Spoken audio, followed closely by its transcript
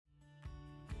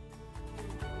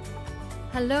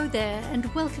Hello there, and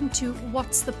welcome to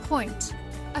What's the Point?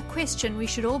 A question we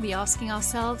should all be asking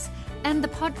ourselves, and the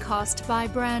podcast by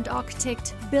brand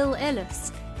architect Bill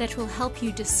Ellis that will help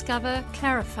you discover,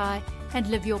 clarify, and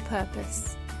live your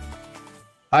purpose.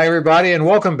 Hi, everybody, and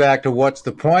welcome back to What's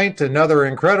the Point? Another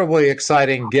incredibly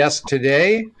exciting guest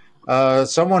today.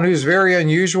 Someone who's very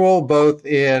unusual, both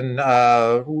in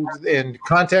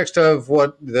context of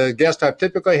what the guest I've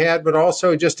typically had, but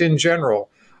also just in general.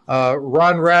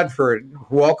 Ron Radford,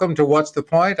 welcome to What's the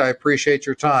Point? I appreciate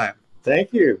your time.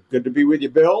 Thank you. Good to be with you,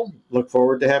 Bill. Look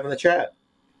forward to having the chat.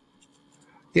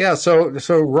 Yeah,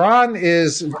 so Ron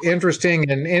is interesting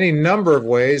in any number of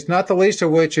ways, not the least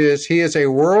of which is he is a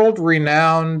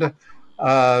world-renowned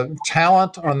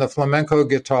talent on the flamenco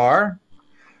guitar,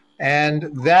 and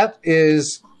that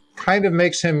is kind of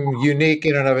makes him unique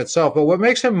in and of itself. But what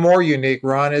makes him more unique,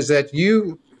 Ron, is that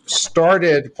you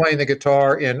started playing the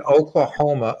guitar in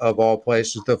Oklahoma, of all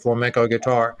places, the flamenco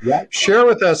guitar. Right. Share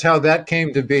with us how that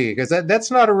came to be, because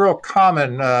that's not a real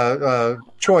common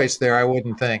choice there, I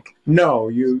wouldn't think. No,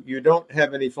 you don't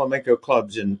have any flamenco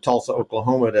clubs in Tulsa,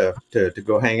 Oklahoma to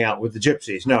go hang out with the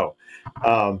Gypsies. No.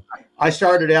 I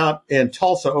started out in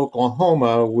Tulsa,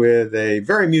 Oklahoma with a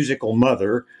very musical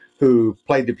mother who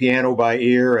played the piano by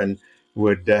ear and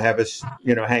would have us,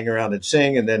 hang around and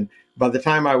sing. And then by the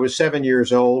time I was 7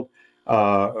 years old,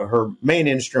 her main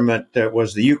instrument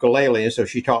was the ukulele, and so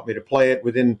she taught me to play it.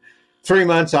 Within 3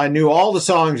 months, I knew all the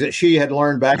songs that she had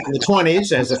learned back in the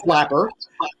 20s as a flapper.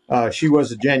 She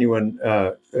was a genuine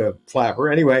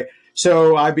flapper. Anyway,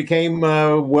 so I became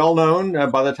well-known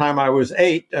by the time I was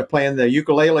 8, playing the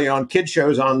ukulele on kid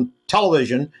shows on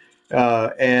television.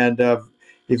 In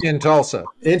Tulsa?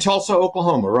 In Tulsa,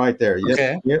 Oklahoma, right there. Yes,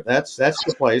 okay. Yeah, that's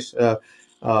the place.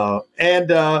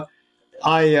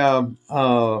 I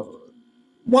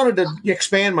wanted to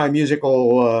expand my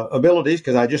musical abilities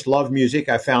because I just love music.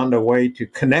 I found a way to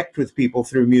connect with people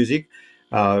through music.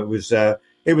 It was a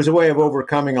way of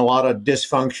overcoming a lot of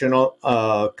dysfunctional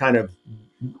kind of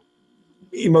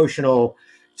emotional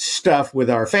stuff with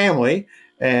our family.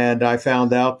 And I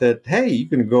found out that, hey, you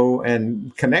can go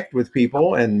and connect with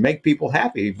people and make people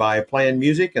happy by playing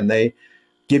music, and they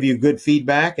give you good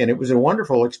feedback, and it was a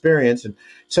wonderful experience. And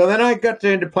so then I got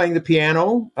into playing the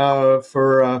piano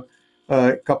for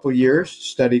a couple of years,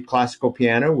 studied classical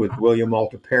piano with William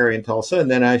Walter Perry in Tulsa,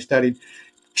 and then I studied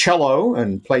cello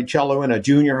and played cello in a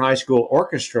junior high school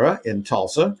orchestra in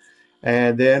Tulsa.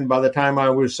 And then by the time I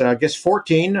was,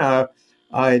 14,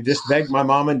 I just begged my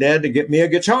mom and dad to get me a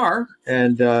guitar,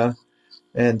 and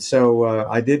so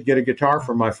I did get a guitar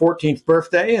for my 14th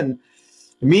birthday, and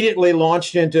immediately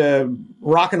launched into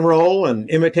rock and roll and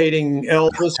imitating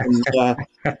Elvis and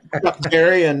Chuck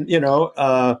Berry, and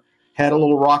had a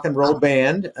little rock and roll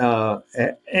band.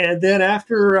 And then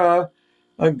after,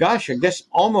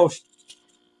 almost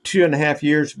 2.5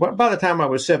 years. By the time I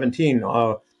was 17,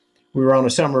 we were on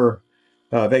a summer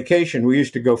vacation. We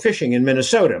used to go fishing in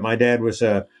Minnesota. My dad was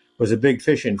a big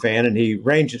fishing fan, and he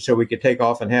arranged it so we could take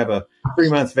off and have a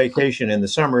 3-month vacation in the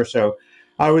summer. So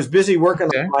I was busy working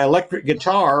on my electric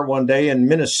guitar one day in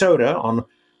Minnesota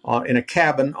in a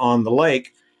cabin on the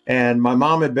lake, and my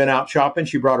mom had been out shopping.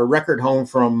 She brought a record home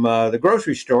from the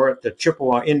grocery store at the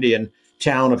Chippewa Indian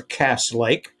town of Cass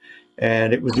Lake,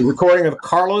 and it was a recording of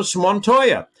Carlos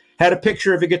Montoya. Had a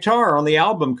picture of a guitar on the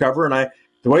album cover, and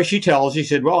the way she tells, she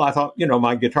said, well, I thought,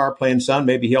 my guitar playing son,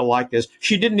 maybe he'll like this.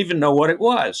 She didn't even know what it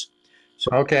was.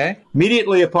 So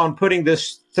immediately upon putting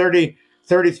this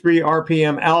 33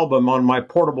 RPM album on my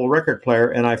portable record player,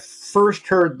 and I first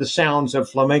heard the sounds of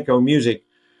flamenco music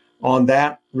on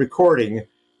that recording,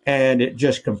 and it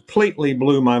just completely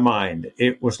blew my mind.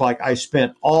 It was like I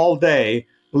spent all day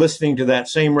listening to that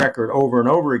same record over and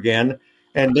over again,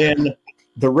 and then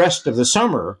the rest of the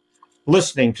summer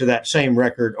listening to that same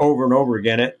record over and over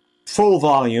again at full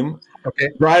volume. Okay.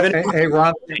 Driving. Hey,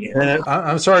 Ron,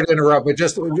 I'm sorry to interrupt, but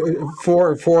just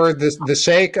for the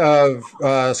sake of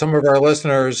some of our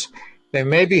listeners, they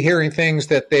may be hearing things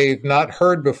that they've not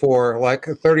heard before, like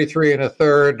a 33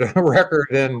 1/3 record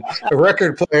and a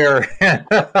record player.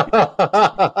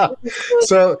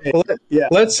 So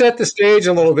let's set the stage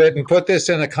a little bit and put this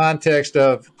in the context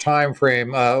of time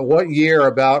frame. What year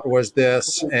about was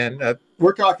this? And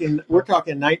we're talking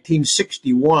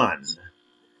 1961.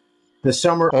 The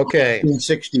summer of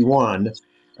 1961,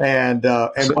 and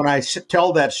when I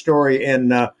tell that story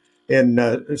in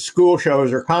school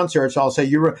shows or concerts, I'll say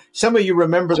some of you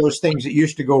remember those things that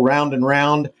used to go round and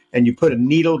round, and you put a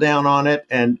needle down on it,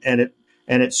 and it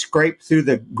and it scraped through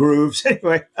the grooves.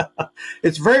 Anyway,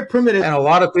 it's very primitive. And a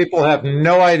lot of people have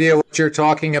no idea what you're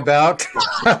talking about.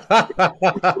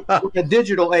 The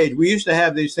digital age, we used to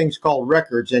have these things called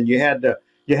records, and you had to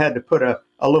put a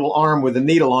little arm with a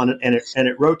needle on it, and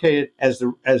it rotated as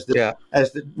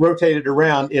it rotated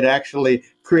around. It actually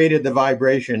created the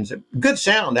vibrations. Good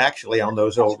sound actually on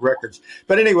those old records.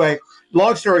 But anyway,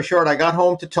 long story short, I got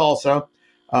home to Tulsa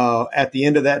at the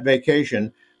end of that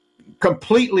vacation,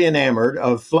 completely enamored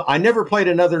of. I never played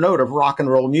another note of rock and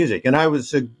roll music, and I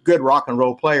was a good rock and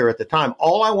roll player at the time.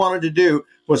 All I wanted to do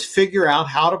was figure out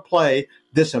how to play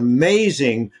this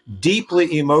amazing,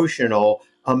 deeply emotional,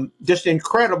 just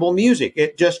incredible music.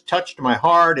 It just touched my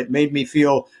heart. It made me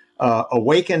feel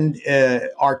awakened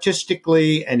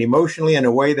artistically and emotionally in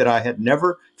a way that I had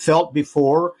never felt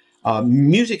before.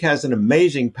 Music has an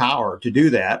amazing power to do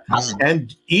that.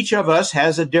 And each of us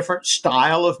has a different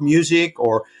style of music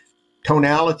or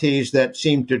tonalities that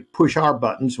seem to push our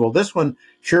buttons. Well, this one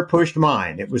sure pushed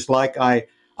mine. It was like I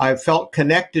felt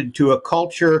connected to a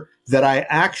culture that I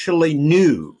actually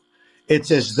knew.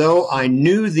 It's as though I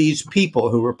knew these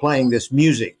people who were playing this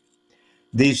music,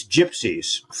 these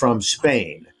gypsies from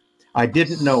Spain. I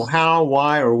didn't know how,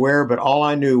 why, or where, but all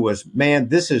I knew was, man,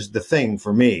 this is the thing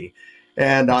for me.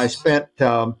 And I spent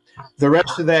the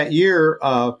rest of that year,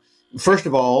 first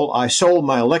of all, I sold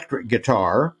my electric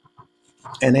guitar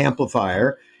and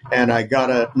amplifier, and I got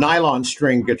a nylon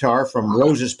string guitar from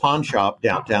Rose's Pawn Shop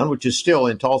downtown, which is still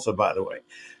in Tulsa, by the way,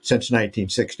 since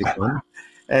 1961.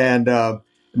 And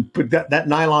that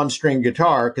nylon string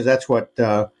guitar, because that's what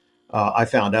I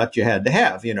found out you had to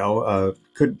have,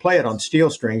 couldn't play it on steel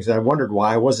strings. And I wondered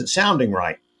why I wasn't sounding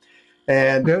right.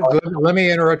 And let me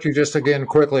interrupt you just again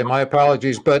quickly. My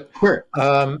apologies, but sure.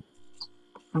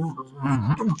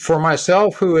 For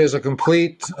myself, who is a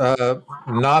complete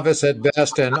novice at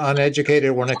best and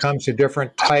uneducated when it comes to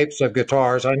different types of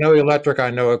guitars, I know electric,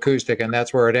 I know acoustic, and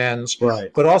that's where it ends.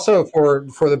 Right. But also for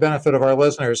the benefit of our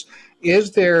listeners,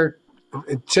 is there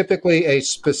typically a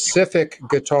specific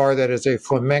guitar that is a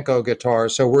flamenco guitar?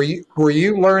 So were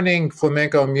you learning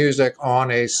flamenco music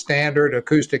on a standard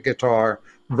acoustic guitar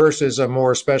versus a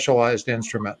more specialized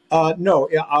instrument? No,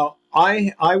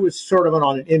 I was sort of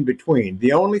on an in-between.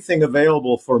 The only thing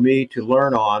available for me to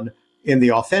learn on in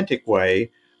the authentic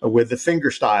way with the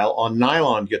fingerstyle on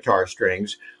nylon guitar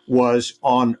strings was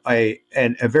on a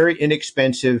very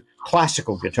inexpensive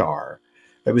classical guitar.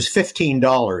 It was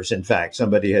 $15, in fact.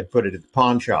 Somebody had put it at the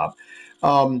pawn shop.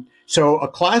 So a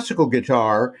classical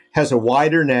guitar has a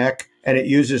wider neck, and it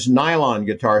uses nylon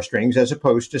guitar strings as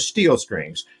opposed to steel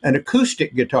strings. An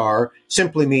acoustic guitar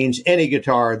simply means any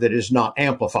guitar that is not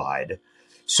amplified.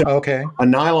 So a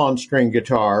nylon string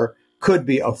guitar could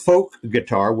be a folk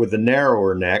guitar with a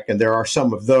narrower neck, and there are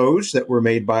some of those that were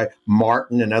made by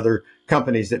Martin and other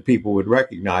companies that people would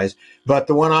recognize. But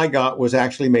the one I got was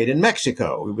actually made in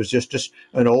Mexico. It was just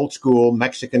an old school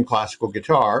Mexican classical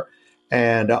guitar,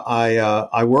 and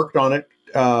I worked on it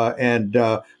and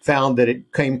found that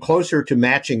it came closer to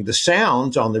matching the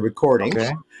sounds on the recordings.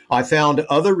 Okay. I found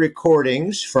other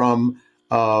recordings from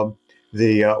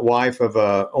the wife of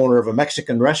a owner of a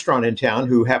Mexican restaurant in town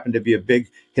who happened to be a big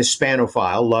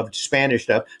Hispanophile, loved Spanish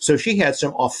stuff. So she had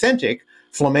some authentic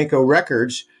flamenco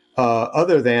records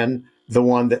other than the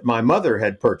one that my mother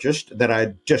had purchased that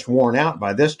I'd just worn out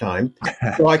by this time.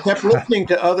 So I kept listening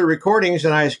to other recordings,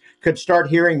 and I could start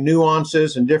hearing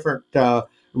nuances and different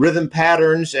rhythm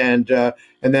patterns. And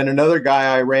then another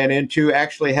guy I ran into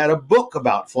actually had a book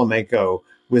about flamenco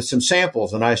with some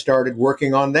samples, and I started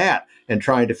working on that and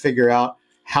trying to figure out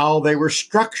how they were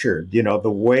structured,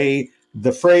 the way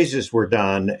the phrases were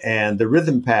done and the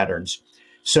rhythm patterns.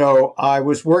 So I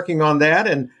was working on that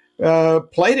and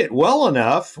played it well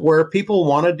enough where people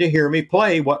wanted to hear me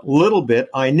play what little bit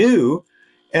I knew.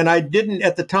 And I didn't,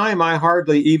 at the time, I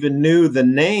hardly even knew the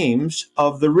names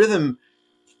of the rhythm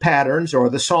patterns or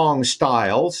the song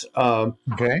styles. But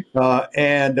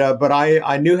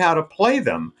I knew how to play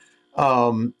them.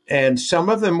 And some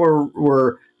of them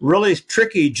were really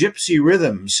tricky gypsy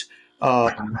rhythms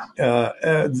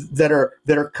that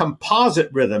are composite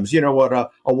rhythms. You know what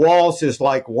a waltz is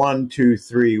like 1, 2,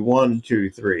 3, 1, 2,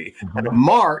 3, and a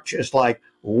march is like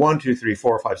 1, 2, 3,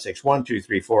 4, 5, 6, 1, 2,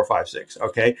 3, 4, 5, 6.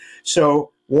 Okay,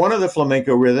 so one of the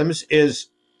flamenco rhythms is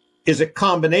a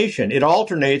combination. It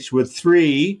alternates with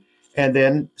 3 and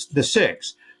then the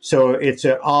 6. So it's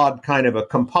an odd kind of a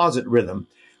composite rhythm.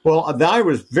 Well, I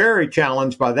was very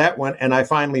challenged by that one, and I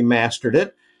finally mastered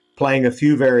it, playing a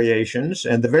few variations.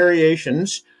 And the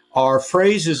variations are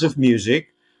phrases of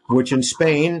music, which in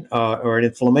Spain or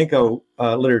in flamenco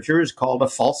literature is called a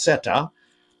falseta.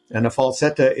 And a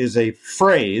falsetta is a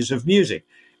phrase of music.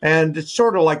 And it's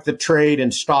sort of like the trade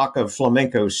and stock of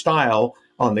flamenco style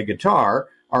on the guitar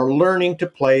are learning to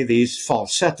play these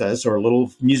falsettas or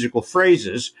little musical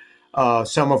phrases,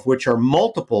 some of which are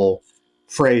multiple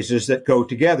phrases that go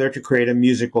together to create a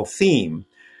musical theme.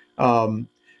 And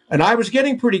I was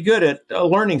getting pretty good at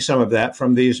learning some of that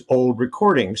from these old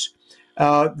recordings.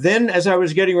 Then, as I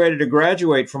was getting ready to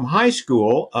graduate from high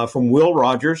school, from Will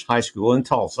Rogers High School in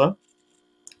Tulsa,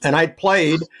 and I'd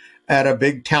played at a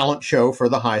big talent show for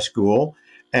the high school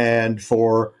and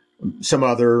for some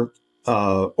other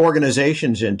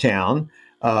organizations in town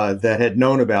that had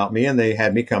known about me, and they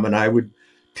had me come, and I would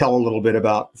tell a little bit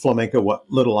about flamenco, what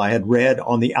little I had read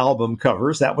on the album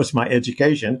covers. That was my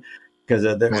education, because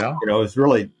it's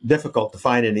really difficult to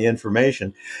find any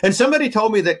information. And somebody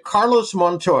told me that Carlos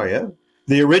Montoya,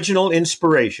 the original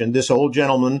inspiration, this old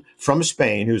gentleman from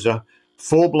Spain who's a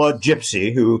full-blood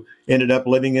gypsy who ended up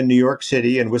living in New York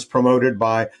City and was promoted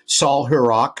by Saul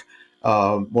Hurok,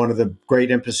 one of the great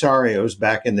impresarios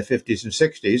back in the 50s and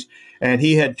 60s. And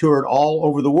he had toured all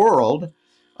over the world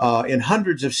in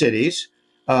hundreds of cities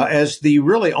as the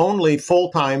really only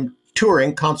full-time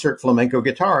touring concert flamenco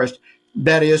guitarist,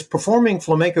 that is, performing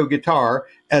flamenco guitar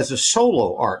as a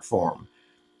solo art form.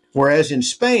 Whereas in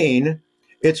Spain,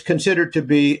 it's considered to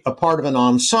be a part of an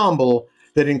ensemble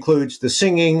that includes the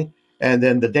singing and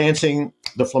then the dancing,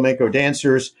 the flamenco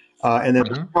dancers, and then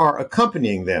the guitar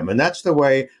accompanying them. And that's the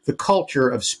way the culture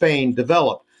of Spain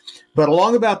developed. But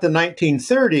along about the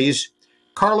 1930s,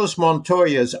 Carlos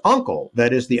Montoya's uncle,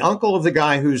 that is the uncle of the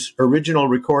guy whose original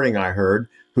recording I heard,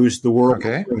 who's the world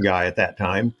guy at that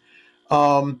time,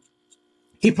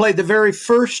 he played the very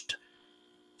first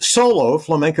solo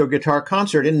flamenco guitar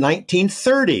concert in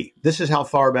 1930. This is how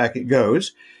far back it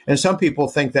goes. And some people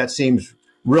think that seems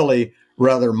really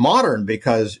rather modern,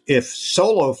 because if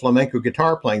solo flamenco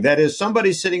guitar playing, that is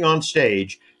somebody sitting on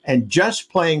stage and just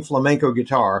playing flamenco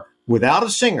guitar without a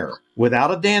singer,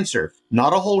 without a dancer,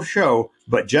 not a whole show,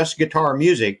 but just guitar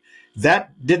music,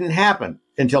 that didn't happen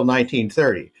until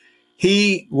 1930.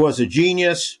 He was a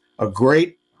genius, a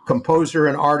great composer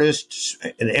and artist,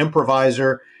 an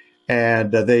improviser,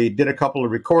 and they did a couple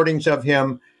of recordings of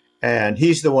him, and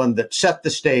he's the one that set the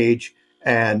stage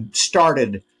and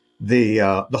started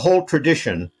the whole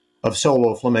tradition of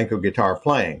solo flamenco guitar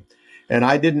playing. And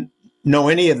I didn't know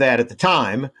any of that at the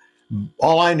time.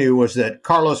 All I knew was that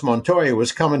Carlos Montoya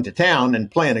was coming to town and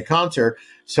playing a concert.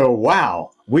 So,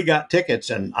 wow, we got tickets,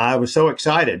 and I was so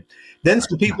excited. Then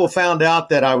some people found out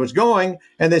that I was going,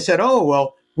 and they said, oh,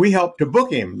 well, we helped to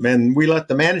book him, and we let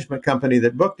the management company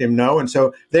that booked him know. And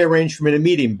so they arranged for me to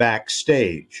meet him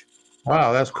backstage.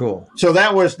 Wow, that's cool. So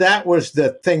that was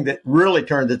the thing that really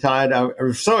turned the tide. I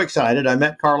was so excited. I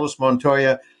met Carlos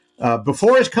Montoya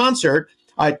before his concert.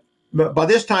 By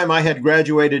this time, I had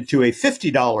graduated to a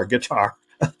 $50 guitar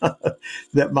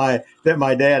that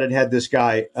my dad had this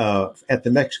guy at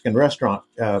the Mexican restaurant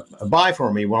buy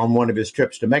for me on one of his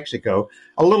trips to Mexico.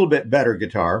 A little bit better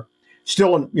guitar,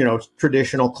 still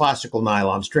traditional classical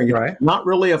nylon string guitar, right. Not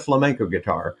really a flamenco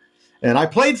guitar. And I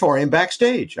played for him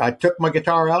backstage. I took my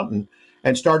guitar out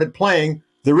and started playing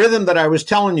the rhythm that I was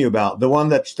telling you about, the one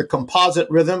that's the composite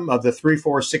rhythm of the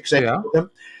 3-4-6-8 rhythm.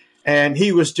 And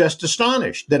he was just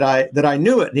astonished that I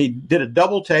knew it. He did a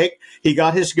double take. He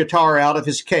got his guitar out of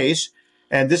his case,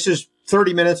 and this is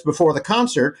 30 minutes before the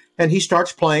concert, and he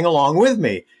starts playing along with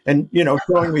me and,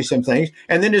 showing me some things.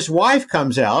 And then his wife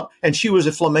comes out, and she was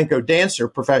a flamenco dancer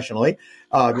professionally,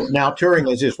 now touring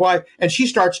as his wife, and she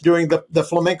starts doing the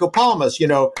flamenco palmas,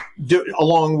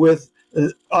 along with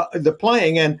the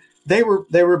playing. And we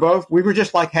were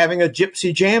just like having a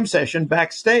gypsy jam session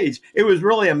backstage. It was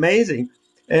really amazing.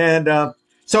 And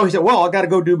so he said, well, I got to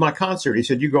go do my concert. He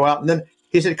said, you go out. And then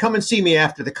he said, come and see me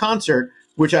after the concert,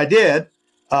 which I did.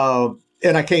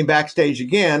 And I came backstage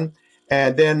again.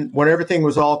 And then when everything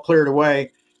was all cleared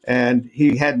away and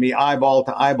he had me eyeball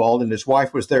to eyeball and his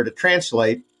wife was there to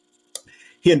translate,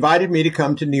 he invited me to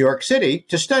come to New York City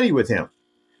to study with him.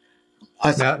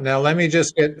 Now let me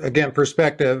just get, again,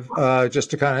 perspective,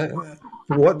 just to kind of,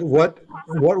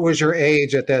 what was your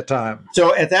age at that time?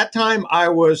 So at that time, I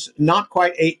was not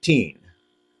quite 18.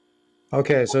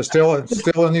 Okay, so still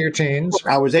in your teens.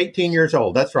 I was 18 years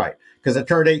old. That's right, because I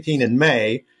turned 18 in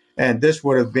May, and this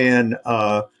would have been,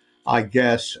 I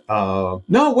guess,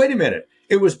 no, wait a minute.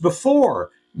 It was before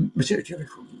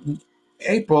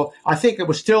April. I think it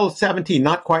was still 17,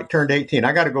 not quite turned 18.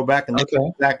 I got to go back and look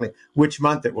exactly which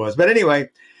month it was. But anyway,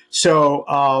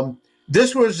 so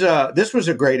this was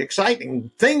a great,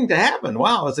 exciting thing to happen.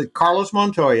 Wow, it's Carlos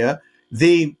Montoya,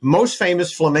 the most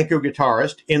famous flamenco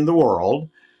guitarist in the world,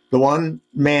 the one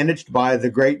managed by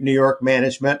the great New York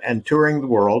management and touring the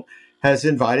world, has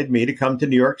invited me to come to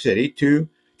New York City to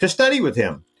study with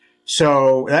him.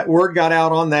 So that word got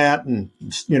out on that, and,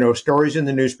 you know, stories in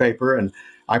the newspaper, and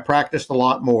I practiced a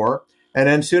lot more. And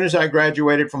then as soon as I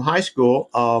graduated from high school,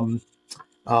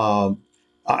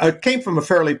 I came from a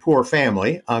fairly poor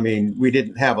family. I mean, we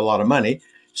didn't have a lot of money.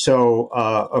 So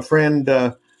a friend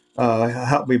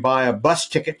helped me buy a bus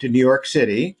ticket to New York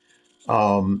City.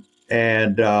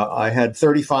 And I had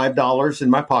 $35 in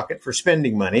my pocket for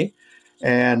spending money.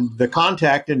 And the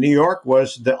contact in New York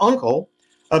was the uncle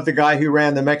of the guy who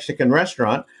ran the Mexican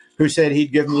restaurant, who said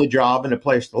he'd give me a job and a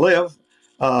place to live,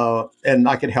 and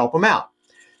I could help him out.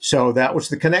 So that was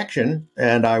the connection.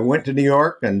 And I went to New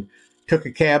York and took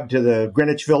a cab to the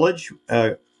Greenwich Village,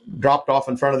 dropped off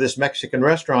in front of this Mexican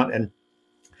restaurant. And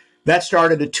that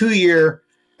started a 2-year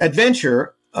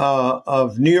adventure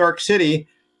of New York City,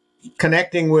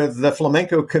 connecting with the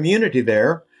flamenco community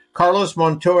there. Carlos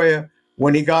Montoya,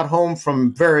 when he got home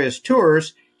from various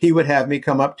tours, he would have me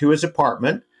come up to his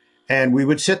apartment, and we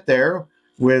would sit there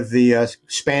with the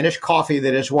Spanish coffee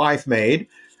that his wife made.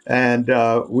 And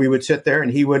we would sit there,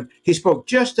 and he spoke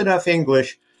just enough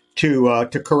English to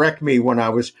correct me when I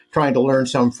was trying to learn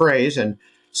some phrase. And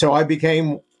so I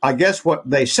became, I guess what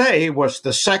they say, was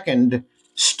the second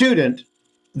student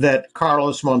that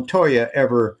Carlos Montoya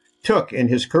ever took in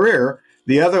his career.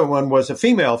 The other one was a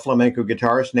female flamenco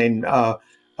guitarist named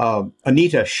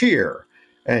Anita Shear,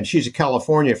 and she's a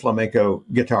California flamenco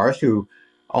guitarist who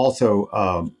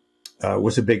also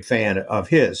was a big fan of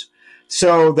his.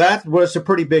 So that was a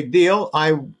pretty big deal.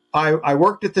 I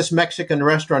worked at this Mexican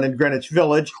restaurant in Greenwich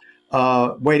Village,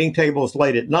 waiting tables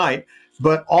late at night,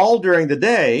 but all during the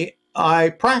day, I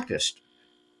practiced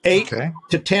 8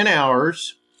 to 10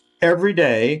 hours every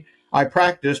day. I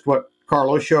practiced what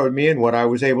Carlos showed me and what I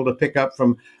was able to pick up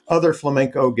from other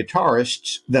flamenco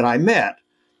guitarists that I met.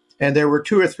 And there were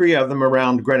 2 or 3 of them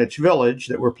around Greenwich Village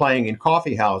that were playing in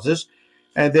coffee houses.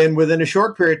 And then within a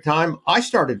short period of time, I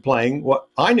started playing what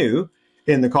I knew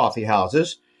in the coffee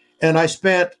houses. And I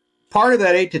spent part of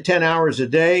that 8 to 10 hours a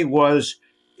day was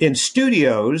in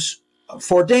studios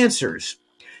for dancers.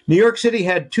 New York City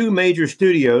had 2 major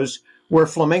studios where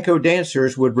flamenco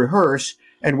dancers would rehearse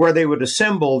and where they would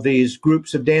assemble these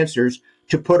groups of dancers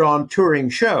to put on touring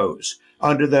shows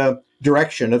under the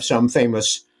direction of some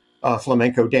famous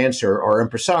flamenco dancer or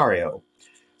impresario.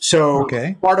 So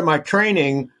part of my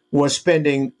training was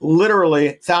spending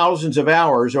literally thousands of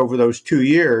hours over those 2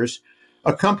 years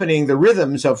accompanying the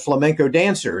rhythms of flamenco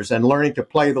dancers and learning to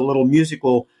play the little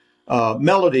musical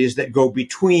melodies that go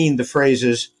between the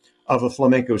phrases of a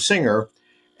flamenco singer,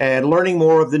 and learning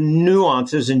more of the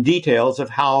nuances and details of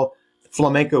how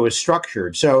flamenco is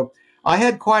structured. So I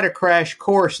had quite a crash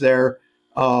course there.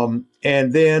 And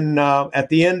then at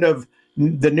the end of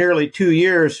the nearly 2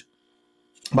 years,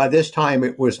 by this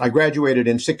time I graduated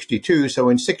in 62. So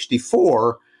in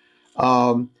 64,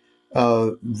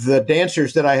 the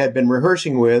dancers that I had been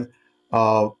rehearsing with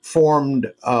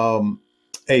formed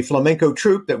a flamenco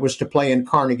troupe that was to play in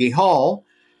Carnegie Hall.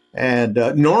 And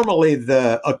normally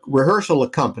the rehearsal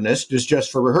accompanist is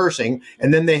just for rehearsing,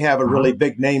 and then they have a really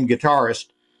big name guitarist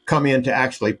come in to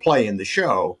actually play in the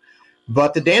show.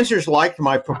 But the dancers liked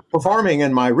my performing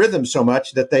and my rhythm so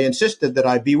much that they insisted that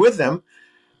I be with them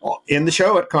in the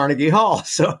show at Carnegie Hall.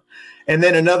 So, and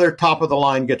then another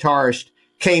top-of-the-line guitarist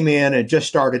came in and just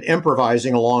started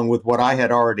improvising along with what I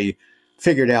had already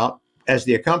figured out as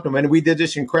the accompaniment. And we did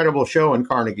this incredible show in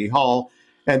Carnegie Hall.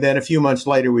 And then a few months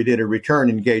later, we did a return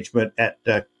engagement at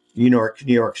New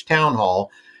York's Town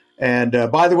Hall. And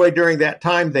by the way, during that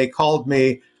time, they called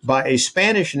me by a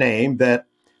Spanish name that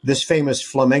this famous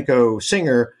flamenco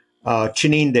singer,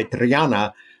 Chinin de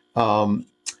Triana,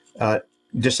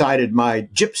 decided my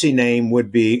gypsy name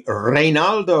would be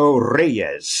Reynaldo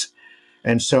Reyes.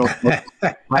 And so I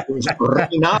was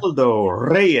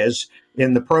Reynaldo Reyes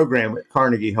in the program at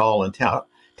Carnegie Hall and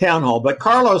Town Hall. But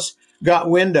Carlos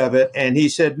got wind of it, and he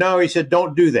said, no, he said,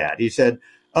 don't do that. He said,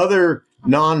 other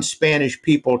non-Spanish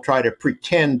people try to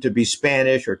pretend to be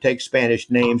Spanish or take Spanish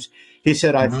names. He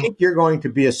said, I think you're going to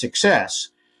be a success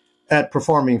at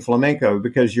performing flamenco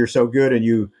because you're so good and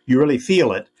you really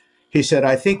feel it. He said,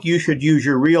 I think you should use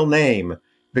your real name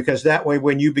because that way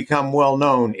when you become well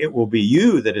known, it will be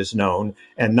you that is known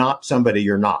and not somebody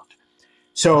you're not.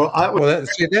 So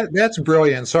that's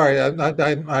brilliant. Sorry,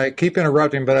 I keep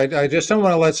interrupting, but I just don't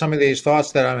want to let some of these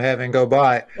thoughts that I'm having go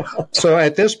by. So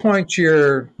at this point,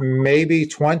 you're maybe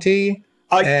 20,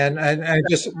 and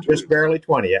just barely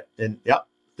 20. And yep,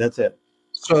 that's it.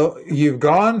 So you've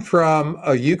gone from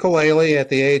a ukulele at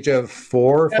the age of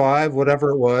 4 or 5, whatever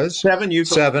it was, 7 ukuleles.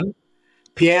 7,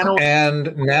 piano.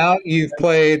 And now you've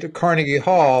played Carnegie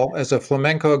Hall as a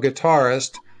flamenco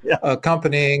guitarist, Yeah.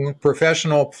 accompanying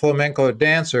professional flamenco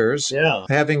dancers, Yeah.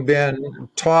 having been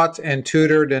taught and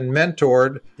tutored and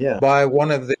mentored Yeah. by one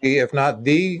of the, if not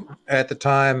the, at the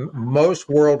time, most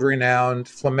world-renowned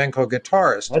flamenco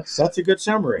guitarist. That's a good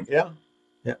summary. Yeah.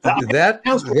 Yeah. That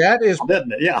is,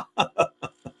 Doesn't it? Yeah.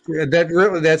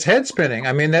 that's head spinning.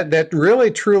 I mean, that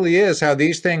really truly is how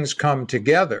these things come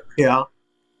together. Yeah.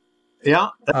 Yeah.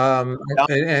 And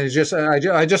it's just,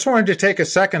 I just wanted to take a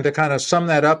second to kind of sum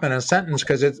that up in a sentence,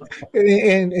 because it's,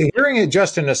 in hearing it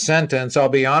just in a sentence, I'll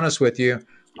be honest with you,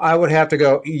 I would have to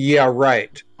go, yeah,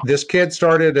 right. This kid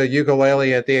started a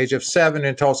ukulele at the age of 7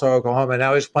 in Tulsa, Oklahoma.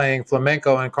 Now he's playing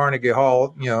flamenco in Carnegie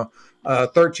Hall,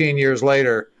 13 years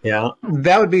later. Yeah.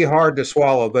 That would be hard to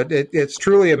swallow, but it's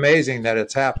truly amazing that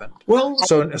it's happened. Well,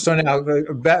 so now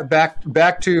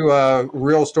back to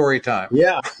real story time.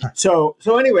 Yeah. So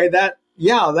anyway, that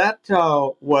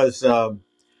was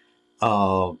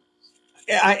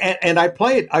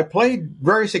I played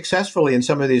very successfully in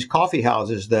some of these coffee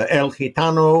houses, the El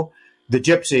Gitano, the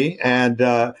Gypsy, and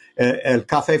El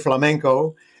Café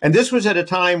Flamenco. And this was at a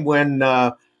time when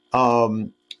Bob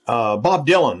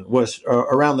Dylan was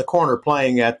around the corner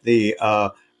playing at the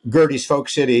Gertie's Folk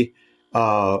City,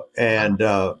 so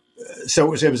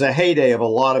it was a heyday of a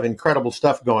lot of incredible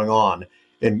stuff going on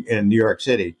in New York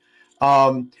City.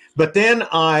 But then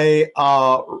I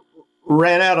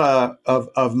ran out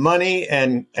of money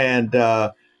and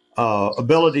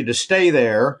ability to stay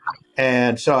there,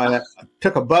 and so I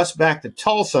took a bus back to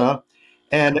Tulsa,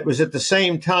 and it was at the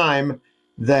same time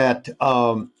that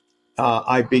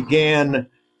I began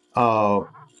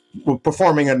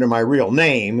performing under my real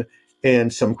name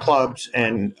in some clubs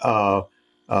and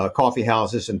coffee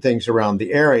houses and things around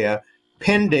the area,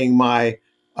 pending my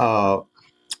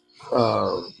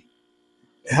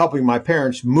helping my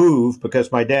parents move, because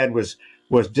my dad was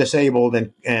disabled,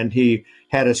 and he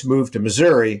had us move to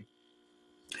Missouri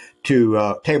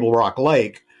to Table Rock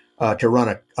Lake to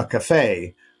run a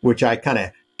cafe, which I kind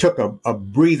of took a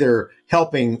breather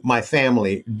helping my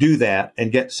family do that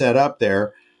and get set up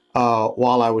there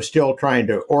while I was still trying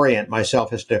to orient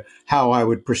myself as to how I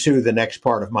would pursue the next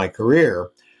part of my career.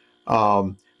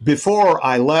 Before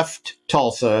I left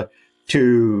Tulsa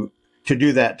to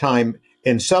do that time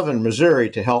in southern Missouri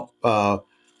to help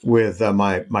with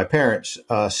my parents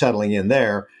settling in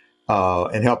there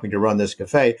and helping to run this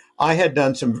cafe, I had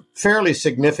done some fairly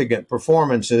significant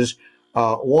performances.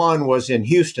 One was in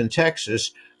Houston,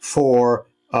 Texas, for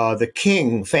the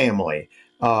King family,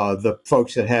 the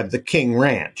folks that have the King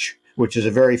Ranch, which is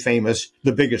a very famous,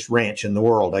 the biggest ranch in the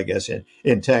world, I guess,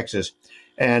 in Texas.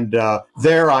 And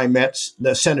there I met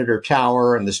the Senator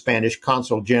Tower and the Spanish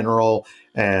Consul General,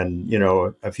 and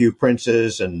a few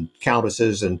princes and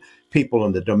countesses and people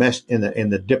in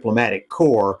the diplomatic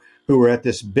corps who were at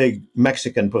this big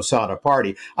Mexican posada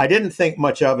party. I didn't think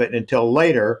much of it until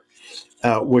later,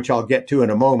 which I'll get to in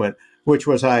a moment. Which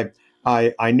was I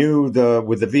knew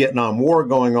with the Vietnam War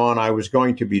going on, I was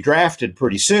going to be drafted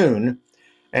pretty soon,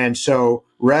 and so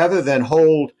rather than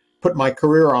put my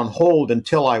career on hold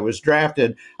until I was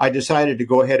drafted, I decided to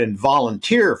go ahead and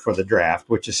volunteer for the draft,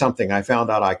 which is something I found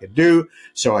out I could do.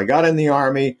 So I got in the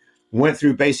Army, went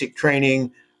through basic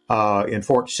training in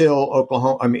Fort Sill,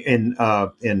 Oklahoma. I mean,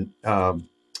 in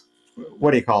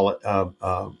what do you call it?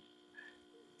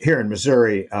 Here in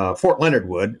Missouri, Fort Leonard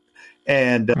Wood,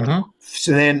 and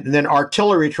so then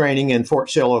artillery training in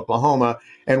Fort Sill, Oklahoma.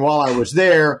 And while I was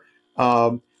there,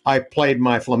 I played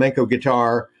my flamenco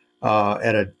guitar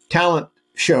at a talent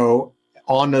show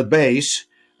on the base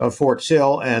of Fort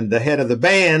Sill, and the head of the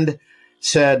band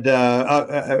said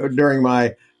during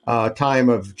my time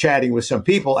of chatting with some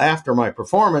people after my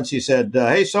performance, he said,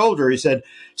 "Hey, soldier," he said,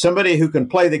 "somebody who can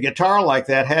play the guitar like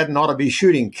that hadn't ought to be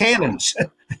shooting cannons."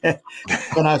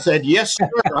 And I said, "Yes, sir,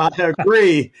 I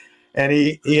agree." And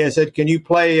he said, "Can you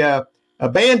play a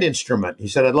band instrument?" He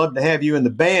said, "I'd love to have you in the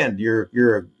band. You're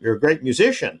a great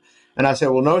musician." And I said,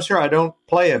 "Well, no, sir, I don't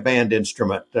play a band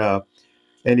instrument."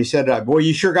 And he said, "Boy,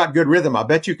 you sure got good rhythm. I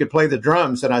bet you could play the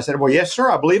drums." And I said, "Well, yes, sir,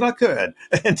 I believe I could."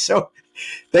 And so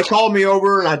they called me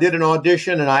over, and I did an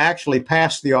audition, and I actually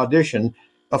passed the audition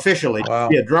officially to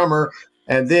be a drummer.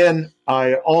 And then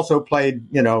I also played,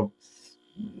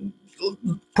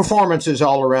 performances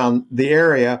all around the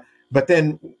area. But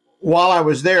then while I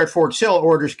was there at Fort Sill,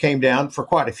 orders came down for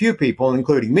quite a few people,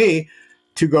 including me,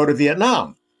 to go to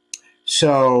Vietnam.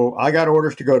 So I got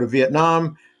orders to go to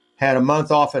Vietnam, had a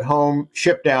month off at home,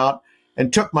 shipped out,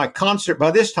 and took my concert.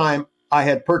 By this time, I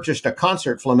had purchased a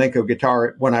concert flamenco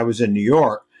guitar when I was in New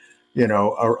York,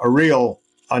 a real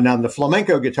now the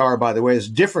flamenco guitar, by the way, is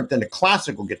different than the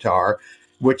classical guitar,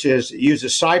 which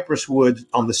uses cypress wood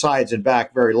on the sides and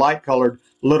back, very light colored,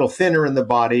 a little thinner in the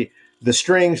body. The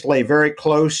strings lay very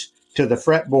close to the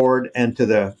fretboard and to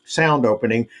the sound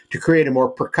opening to create a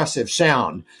more percussive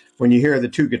sound. When you hear the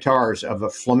two guitars of a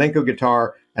flamenco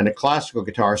guitar and a classical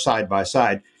guitar side by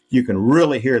side, you can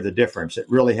really hear the difference. It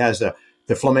really has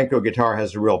the flamenco guitar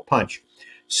has a real punch.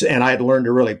 And I had learned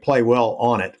to really play well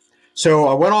on it. So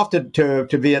I went off to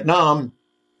Vietnam,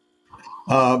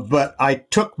 but I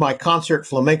took my concert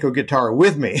flamenco guitar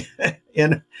with me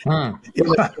in an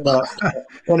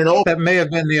old. That may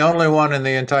have been the only one in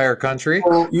the entire country.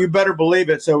 Well, you better believe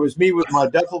it. So it was me with my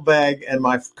duffel bag and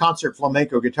my concert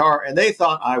flamenco guitar, and they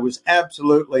thought I was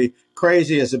absolutely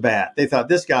crazy as a bat. They thought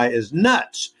this guy is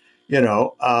nuts, you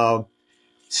know.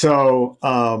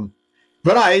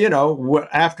 But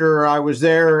after I was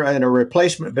there in a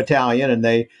replacement battalion, and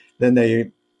they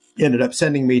ended up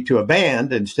sending me to a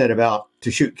band instead of out to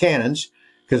shoot cannons,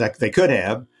 because they could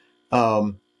have.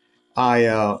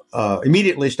 I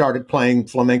immediately started playing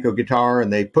flamenco guitar,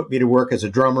 and they put me to work as a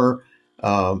drummer.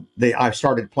 I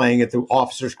started playing at the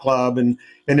Officers Club, and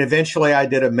eventually I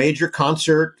did a major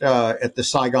concert at the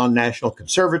Saigon National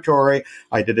Conservatory.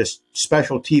 I did a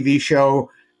special TV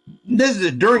show. This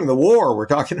is during the war we're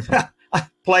talking about. I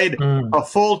played a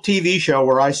full TV show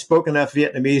where I spoke enough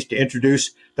Vietnamese to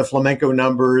introduce the flamenco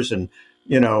numbers, and,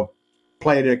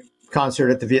 played a concert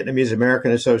at the Vietnamese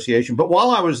American Association. But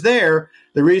while I was there,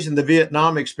 the reason the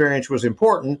Vietnam experience was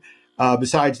important,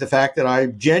 besides the fact that I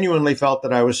genuinely felt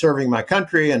that I was serving my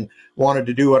country and wanted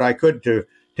to do what I could to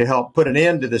help put an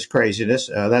end to this craziness.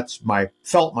 That's my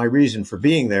reason for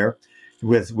being there,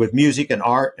 with music and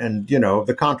art and,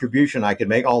 the contribution I could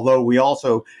make, although we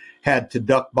also had to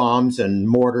duck bombs and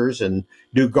mortars and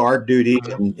do guard duty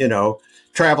and,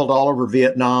 traveled all over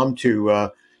Vietnam to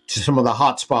some of the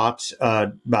hot spots,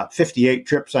 about 58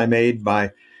 trips I made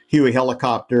by Huey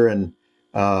helicopter and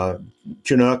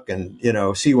Chinook and,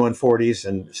 C-140s.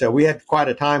 And so we had quite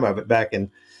a time of it back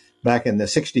in the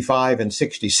 65 and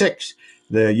 66,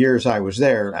 the years I was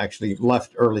there. Actually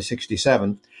left early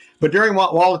 67. But during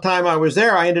all the time I was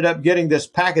there, I ended up getting this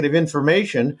packet of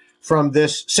information from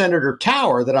this Senator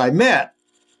Tower that I met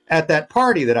at that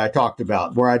party that I talked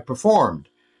about, where I'd performed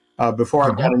before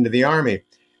I got into the Army.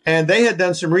 And they had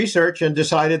done some research and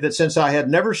decided that since I had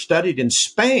never studied in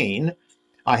Spain,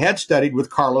 I had studied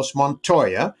with Carlos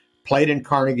Montoya, played in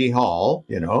Carnegie Hall,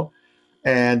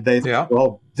 and they thought,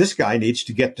 well, this guy needs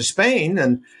to get to Spain.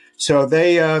 And so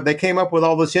they came up with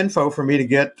all this info for me to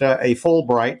get a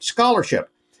Fulbright scholarship.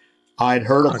 I'd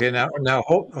heard of. Okay, now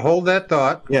hold that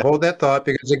thought. Yeah. Hold that thought,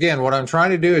 because again, what I'm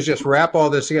trying to do is just wrap all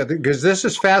this together, because this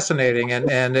is fascinating,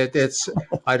 and it's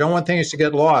I don't want things to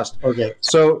get lost. Okay.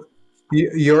 So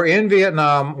you're in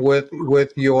Vietnam with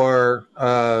your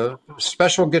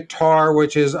special guitar,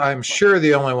 which is, I'm sure,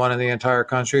 the only one in the entire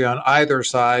country on either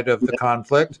side of the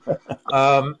conflict,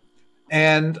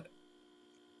 and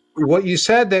what you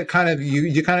said, that kind of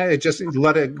you kind of just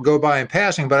let it go by in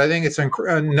passing, but I think it's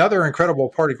another incredible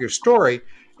part of your story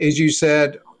is you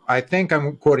said, I think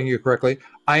I'm quoting you correctly,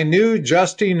 I knew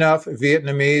just enough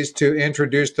Vietnamese to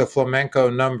introduce the flamenco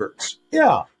numbers.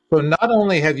 Yeah. So not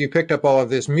only have you picked up all of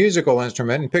this musical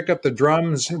instrument and picked up the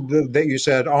drums that you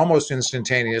said almost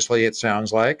instantaneously, it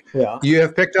sounds like, you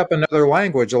have picked up another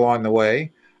language along the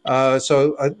way.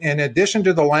 So in addition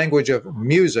to the language of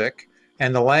music,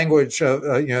 and the language of,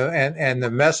 and the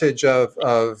message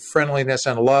of friendliness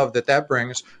and love that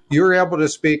brings, you're able to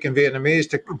speak in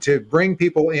Vietnamese to bring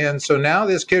people in. So now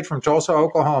this kid from Tulsa,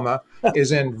 Oklahoma,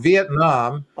 is in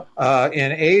Vietnam,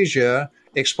 in Asia,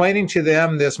 explaining to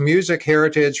them this music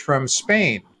heritage from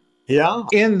Spain. Yeah.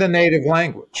 In the native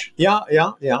language. Yeah.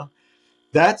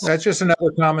 That's just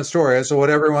another common story. That's what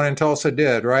everyone in Tulsa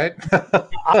did, right?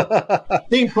 It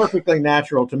seemed perfectly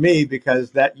natural to me,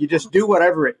 because that you just do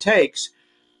whatever it takes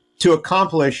to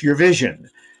accomplish your vision.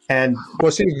 And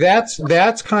well, see,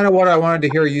 that's kind of what I wanted to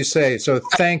hear you say. So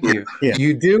thank you. Yeah.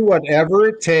 You do whatever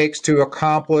it takes to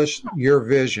accomplish your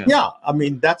vision. Yeah, I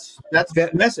mean that's the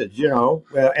message,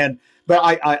 but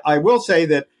I will say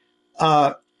that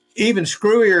even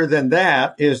screwier than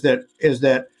that is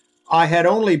that I had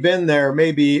only been there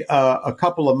maybe a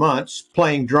couple of months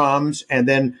playing drums and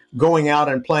then going out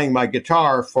and playing my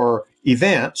guitar for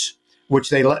events, which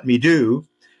they let me do.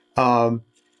 And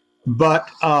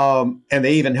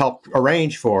they even helped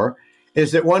arrange for,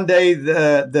 is that one day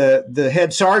the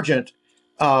head sergeant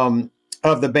of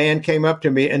the band came up to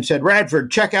me and said,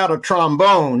 "Radford, check out a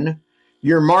trombone.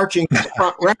 You're marching to the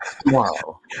front rank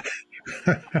tomorrow."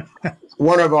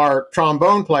 one of our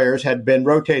trombone players had been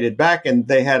rotated back, and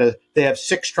they have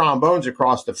 6 trombones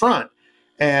across the front.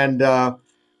 And I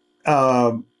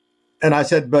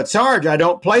said, "But Sarge, I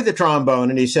don't play the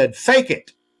trombone." And he said, "Fake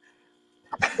it."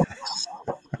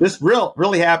 This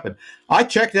really happened. I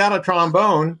checked out a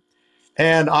trombone,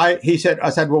 and I said,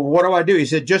 "Well, what do I do?" He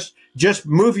said, just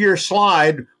move your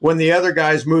slide when the other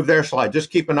guys move their slide. Just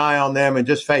keep an eye on them and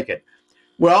just fake it.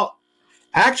 Well,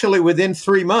 actually, within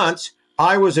 3 months,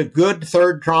 I was a good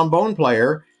third trombone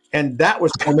player, and that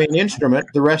was my main instrument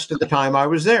the rest of the time I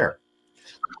was there.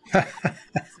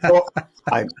 So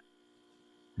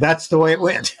that's the way it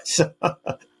went. So,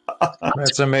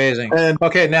 that's amazing. And,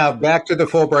 okay, now back to the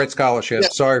Fulbright Scholarship. Yeah.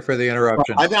 Sorry for the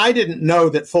interruption. I didn't know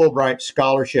that Fulbright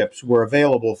scholarships were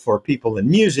available for people in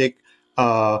music.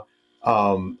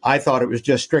 I thought it was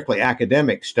just strictly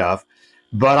academic stuff.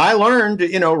 But I learned,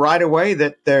 right away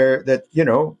that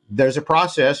there's a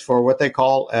process for what they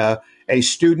call a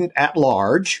student at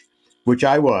large, which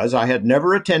I was. I had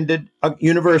never attended a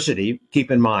university,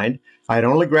 keep in mind. I had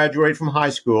only graduated from high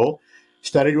school,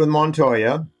 studied with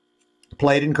Montoya,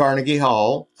 played in Carnegie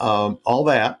Hall, all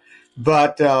that.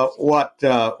 But what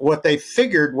they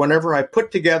figured whenever I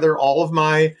put together all of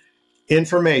my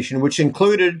information, which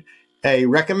included a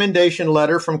recommendation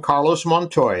letter from Carlos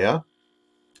Montoya,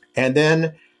 and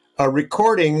then a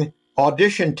recording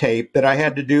audition tape that I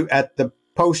had to do at the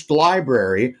Post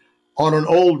Library on an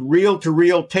old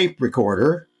reel-to-reel tape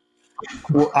recorder.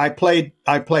 I played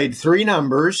 3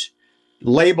 numbers,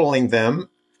 labeling them,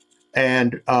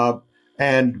 and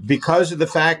because of the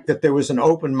fact that there was an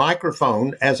open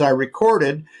microphone, as I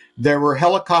recorded, there were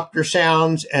helicopter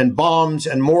sounds and bombs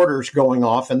and mortars going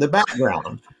off in the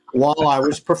background while I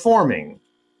was performing.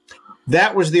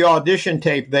 That was the audition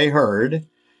tape they heard.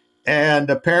 And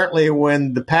apparently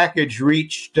when the package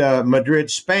reached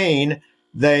Madrid, Spain,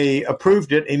 they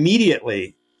approved it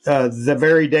immediately the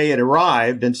very day it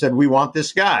arrived and said, "We want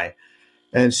this guy."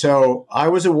 And so I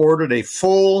was awarded a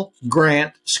full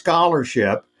grant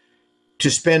scholarship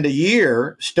to spend a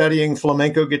year studying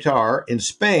flamenco guitar in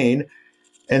Spain.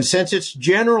 And since it's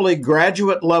generally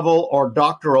graduate level or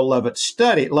doctoral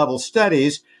level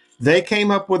studies, they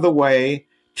came up with a way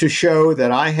to show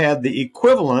that I had the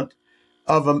equivalent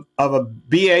of a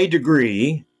BA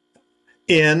degree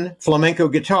in flamenco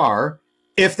guitar,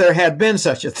 if there had been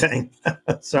such a thing.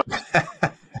 So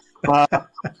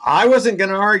I wasn't going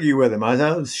to argue with him. I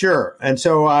was sure. And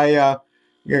so I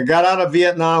got out of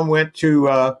Vietnam,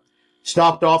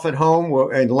 stopped off at home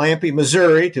in Lampe,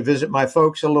 Missouri, to visit my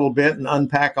folks a little bit and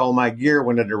unpack all my gear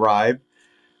when it arrived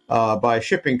by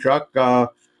shipping truck.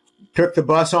 Took the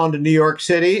bus on to New York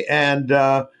City, and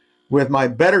with my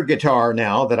better guitar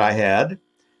now that I had,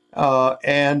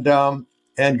 and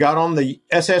got on the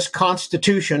SS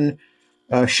Constitution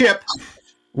ship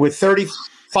with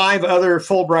 35 other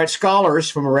Fulbright scholars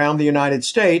from around the United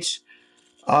States,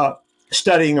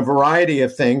 studying a variety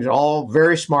of things, all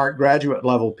very smart graduate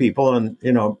level people. And,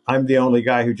 I'm the only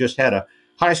guy who just had a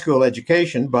high school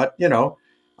education, but,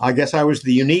 I guess I was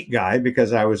the unique guy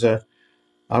because I was a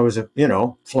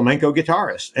flamenco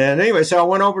guitarist. And anyway, so I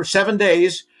went over 7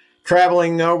 days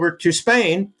traveling over to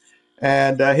Spain,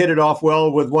 and hit it off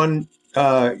well with one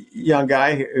young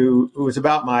guy who was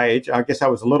about my age. I guess I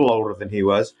was a little older than he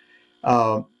was.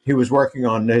 He was working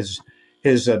on his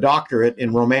doctorate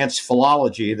in Romance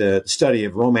philology, the study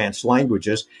of Romance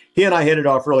languages. He and I hit it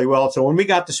off really well. So when we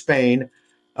got to Spain,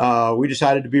 we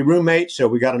decided to be roommates. So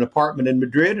we got an apartment in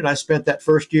Madrid, and I spent that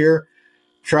first year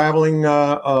traveling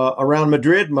around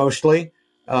Madrid mostly,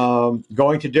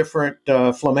 going to different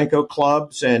flamenco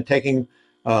clubs and taking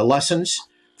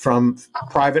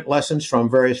private lessons from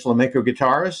various flamenco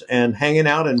guitarists, and hanging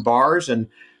out in bars and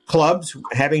clubs,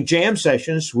 having jam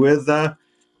sessions with the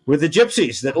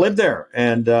gypsies that lived there,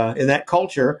 and in that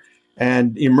culture,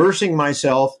 and immersing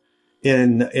myself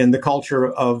in the culture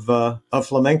of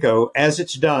flamenco as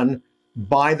it's done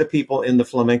by the people in the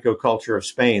flamenco culture of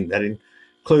Spain. That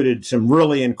included some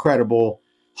really incredible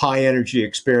high energy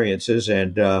experiences,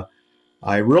 and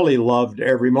I really loved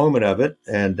every moment of it.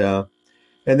 And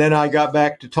then I got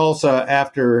back to Tulsa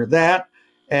after that,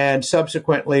 and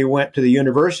subsequently went to the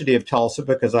University of Tulsa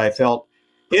because I felt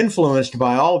influenced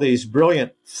by all these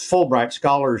brilliant Fulbright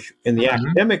scholars in the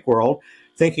academic world,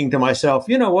 thinking to myself,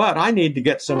 you know what, I need to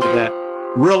get some of that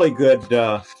really good,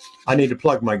 I need to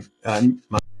plug my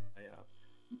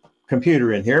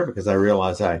computer in here because I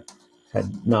realized I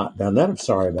had not done that. I'm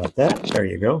sorry about that. There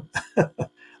you go.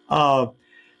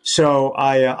 So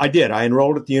I did. I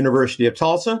enrolled at the University of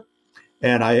Tulsa,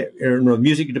 and I in the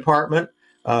music department,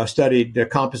 studied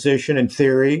composition and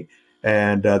theory,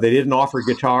 and they didn't offer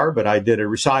guitar, but I did a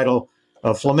recital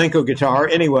flamenco guitar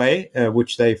anyway,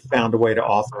 which they found a way to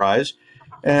authorize.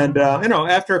 And,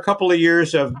 after a couple of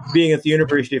years of being at the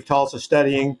University of Tulsa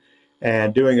studying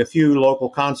and doing a few local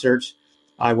concerts,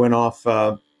 I went off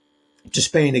to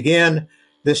Spain again,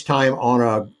 this time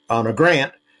on a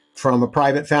grant from a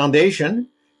private foundation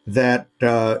that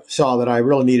saw that I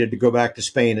really needed to go back to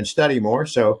Spain and study more.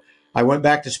 So I went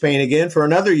back to Spain again for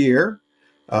another year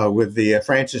with the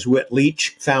Francis Whit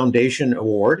Leach Foundation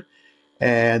Award.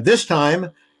 And this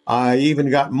time, I even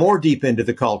got more deep into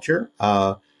the culture.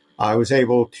 I was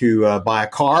able to buy a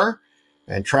car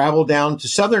and travel down to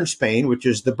southern Spain, which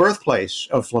is the birthplace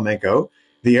of flamenco,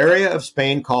 the area of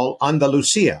Spain called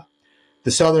Andalusia.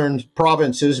 The southern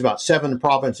provinces, about 7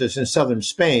 provinces in southern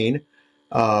Spain,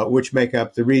 which make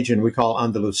up the region we call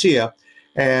Andalusia.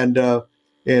 And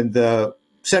in the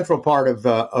central part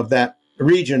of that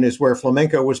region is where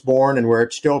flamenco was born and where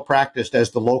it's still practiced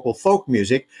as the local folk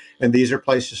music. And these are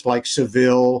places like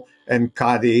Seville and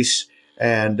Cadiz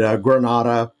and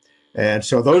Granada. And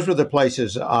so those were the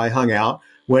places I hung out.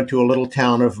 Went to a little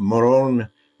town of Morón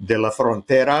de la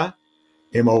Frontera,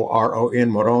 M-O-R-O-N,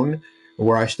 Morón,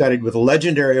 where I studied with a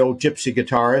legendary old gypsy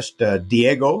guitarist,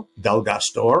 Diego del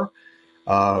Gastor,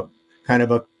 kind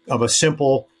of a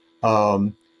simple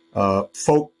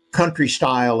folk country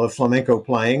style of flamenco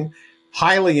playing,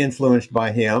 highly influenced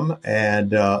by him,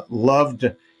 and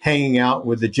loved hanging out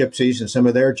with the gypsies and some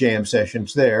of their jam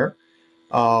sessions there.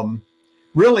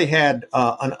 Really had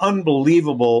an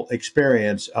unbelievable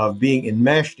experience of being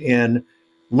enmeshed in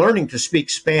learning to speak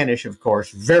Spanish, of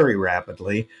course, very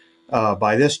rapidly.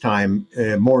 By this time,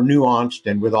 more nuanced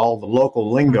and with all the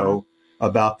local lingo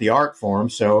about the art form.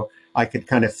 So I could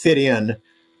kind of fit in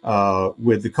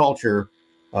with the culture.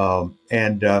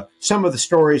 And some of the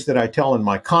stories that I tell in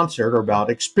my concert are about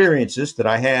experiences that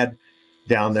I had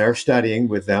down there studying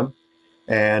with them,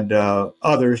 and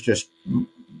others just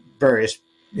various,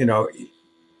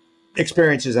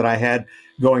 experiences that I had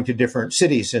going to different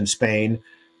cities in Spain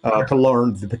to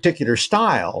learn the particular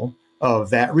style of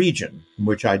that region,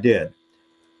 which I did.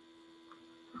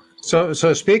 So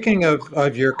speaking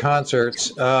of your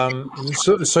concerts,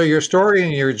 so your story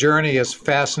and your journey is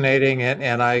fascinating,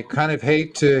 and I kind of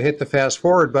hate to hit the fast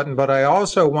forward button, but I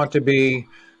also want to be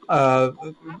honor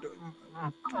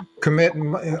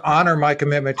my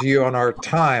commitment to you on our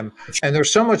time. And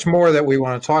there's so much more that we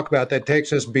want to talk about that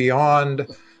takes us beyond.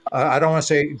 I don't want to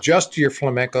say just your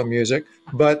flamenco music,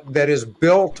 but that is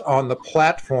built on the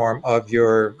platform of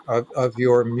your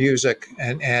music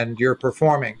and your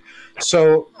performing.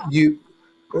 So you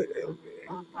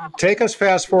take us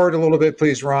fast forward a little bit,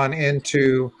 please, Ron,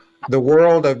 into the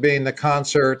world of being the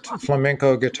concert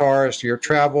flamenco guitarist, your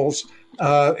travels,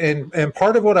 and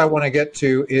part of what I want to get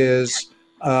to is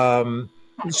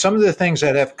some of the things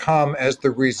that have come as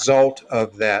the result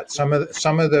of that. Some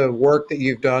of the work that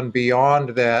you've done beyond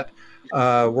that.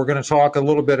 We're going to talk a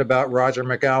little bit about Roger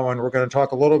McGowan. We're going to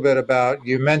talk a little bit about,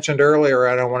 you mentioned earlier,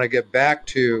 and I want to get back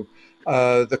to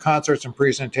the concerts and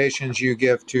presentations you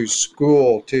give to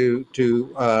school, to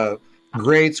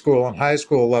grade school and high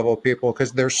school level people,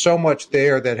 because there's so much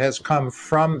there that has come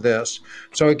from this.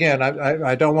 So again,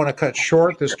 I don't want to cut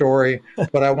short the story,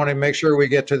 but I want to make sure we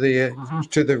get to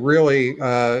the really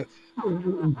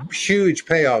huge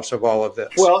payoffs of all of this.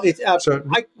 Well,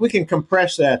 we can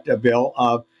compress that,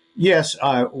 Bill. Yes,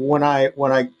 when I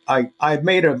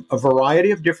made a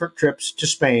variety of different trips to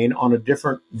Spain on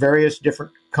various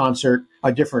different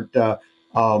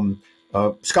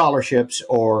scholarships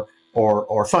or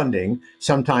funding.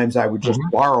 Sometimes I would just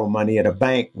borrow money at a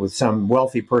bank with some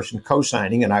wealthy person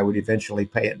co-signing, and I would eventually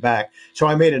pay it back. So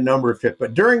I made a number of trips.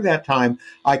 But during that time,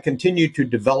 I continued to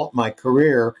develop my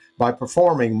career by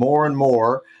performing more and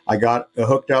more. I got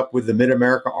hooked up with the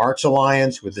Mid-America Arts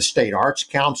Alliance, with the State Arts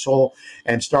Council,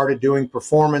 and started doing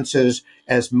performances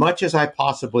as much as I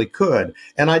possibly could.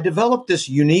 And I developed this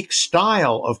unique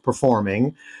style of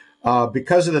performing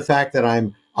because of the fact that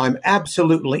I'm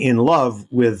absolutely in love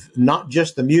with not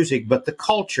just the music, but the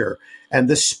culture and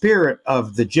the spirit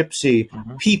of the gypsy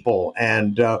people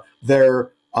and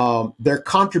their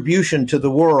contribution to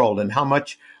the world and how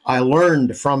much I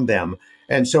learned from them.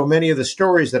 And so many of the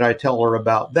stories that I tell are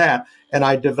about that. And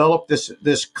I developed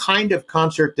this kind of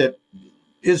concert that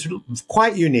is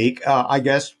quite unique, I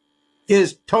guess,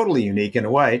 is totally unique in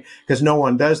a way, because no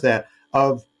one does that,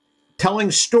 of telling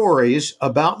stories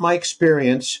about my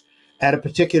experience at a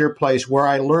particular place where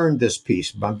I learned this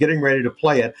piece. I'm getting ready to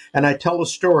play it, and I tell a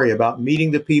story about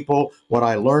meeting the people, what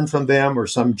I learned from them, or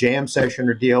some jam session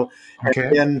or deal,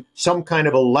 and then some kind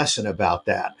of a lesson about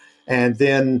that. and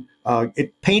then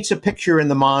it paints a picture in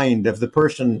the mind of the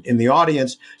person in the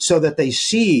audience so that they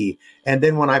see. And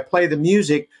then when I play the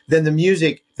music, then the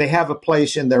music, they have a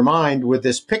place in their mind with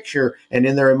this picture and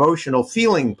in their emotional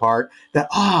feeling part that,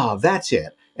 that's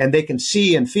it. And they can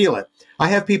see and feel it. I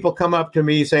have people come up to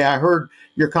me, say, I heard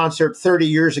your concert 30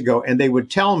 years ago, and they would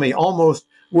tell me almost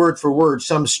word for word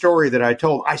some story that I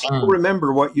told. I still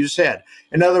remember what you said.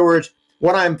 In other words,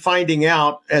 what I'm finding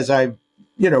out as I,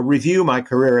 review my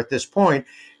career at this point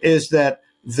is that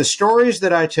the stories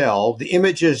that I tell, the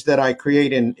images that I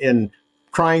create in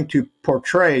trying to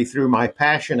portray through my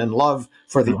passion and love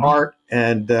for the art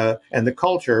and the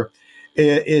culture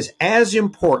is as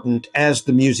important as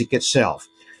the music itself.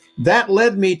 That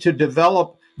led me to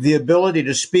develop the ability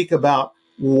to speak about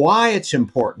why it's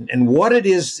important and what it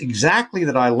is exactly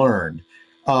that I learned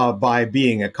by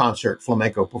being a concert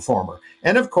flamenco performer.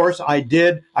 And of course, I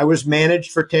was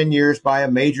managed for 10 years by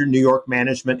a major New York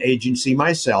management agency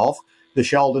myself, the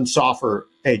Sheldon Soffer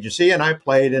Agency, and I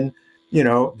played in,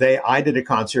 I did a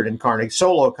concert in Carnegie,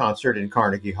 solo concert in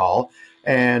Carnegie Hall,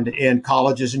 and in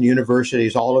colleges and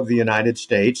universities all over the United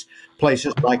States,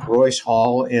 places like Royce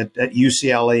Hall at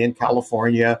UCLA in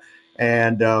California.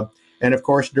 And of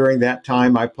course, during that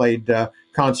time, I played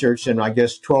concerts in,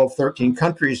 12, 13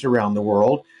 countries around the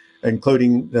world,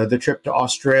 including the trip to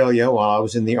Australia while I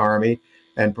was in the Army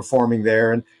and performing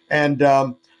there. And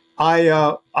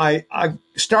I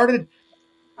started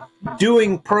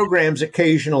doing programs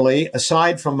occasionally,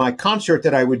 aside from my concert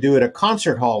that I would do at a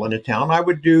concert hall in a town. I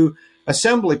would do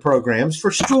assembly programs for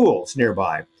schools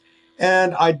nearby.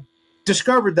 And I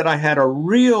discovered that I had a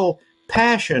real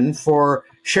passion for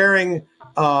sharing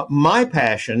my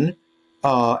passion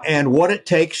and what it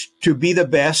takes to be the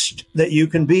best that you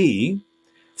can be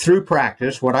through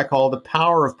practice, what I call the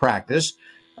power of practice,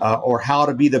 or how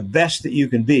to be the best that you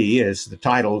can be is the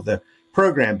title of the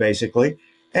program, basically.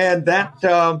 And that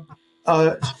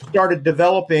started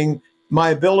developing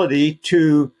my ability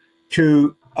to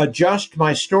adjust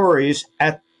my stories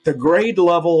at the grade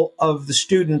level of the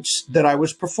students that I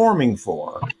was performing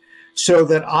for, so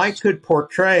that I could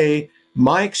portray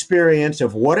my experience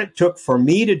of what it took for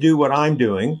me to do what I'm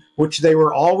doing, which they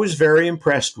were always very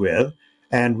impressed with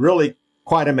and really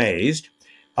quite amazed,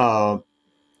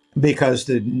 because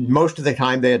most of the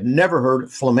time they had never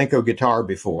heard flamenco guitar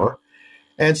before.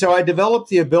 And so I developed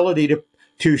the ability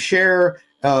to share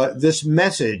this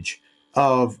message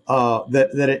of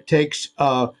that it takes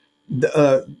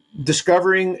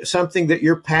discovering something that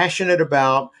you're passionate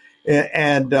about,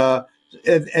 and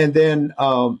then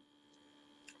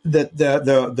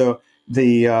the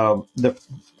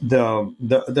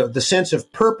sense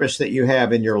of purpose that you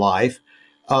have in your life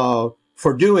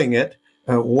for doing it,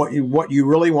 what you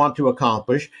really want to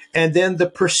accomplish, and then the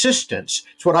persistence.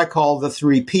 It's what I call the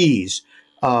 3 Ps: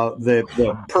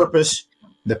 the purpose,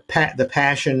 the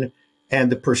passion,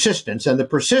 and the persistence. And the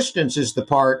persistence is the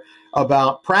part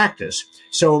about practice.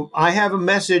 So I have a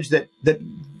message that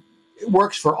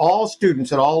works for all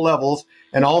students at all levels,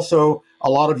 and also a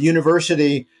lot of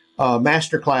university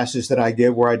master classes that I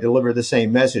give where I deliver the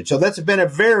same message. So that's been a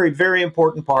very, very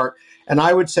important part. And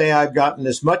I would say I've gotten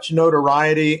as much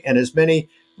notoriety and as many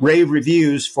rave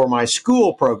reviews for my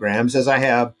school programs as I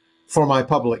have for my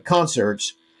public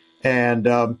concerts. And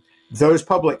those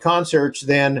public concerts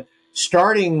then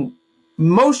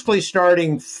mostly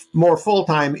starting more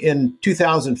full-time in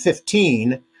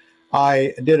 2015,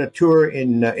 I did a tour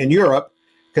in Europe,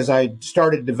 because I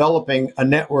started developing a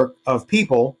network of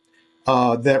people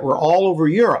that were all over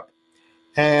Europe.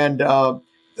 And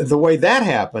the way that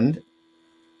happened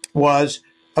was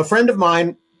a friend of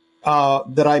mine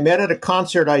that I met at a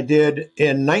concert I did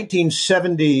in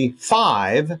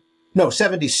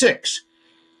 76,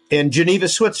 in Geneva,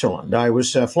 Switzerland. I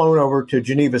was flown over to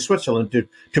Geneva, Switzerland to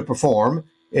perform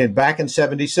back in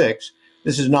 76.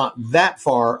 This is not that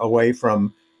far away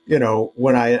from,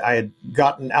 when I had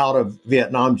gotten out of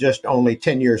Vietnam just only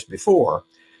 10 years before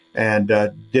and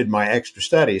did my extra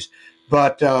studies.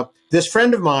 But this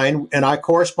friend of mine and I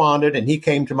corresponded, and he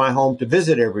came to my home to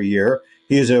visit every year.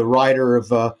 He is a writer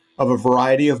of a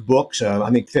variety of books, I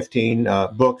think 15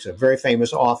 books, a very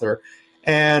famous author.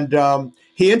 And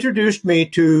he introduced me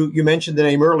to, you mentioned the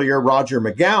name earlier, Roger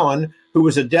McGowan, who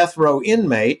was a death row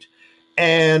inmate.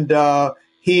 And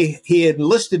he had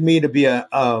enlisted me to be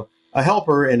a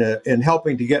helper in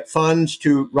helping to get funds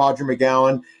to Roger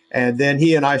McGowan. And then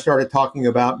he and I started talking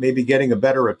about maybe getting a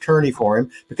better attorney for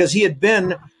him, because he had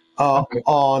been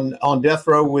on death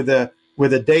row with a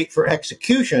date for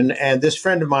execution. And this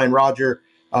friend of mine, Roger,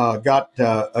 got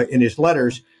in his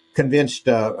letters convinced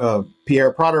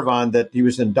Pierre Pradervan that he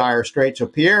was in dire straits. So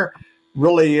Pierre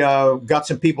really got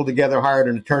some people together, hired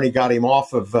an attorney, got him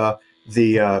off of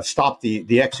stopped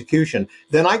the execution.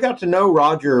 Then I got to know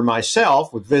Roger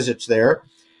myself with visits there,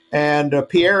 and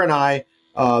Pierre and I,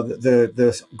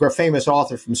 the famous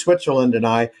author from Switzerland, and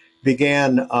I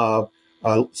began a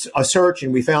search,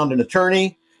 and we found an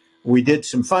attorney. We did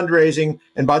some fundraising,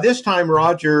 and by this time,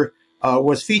 Roger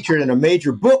was featured in a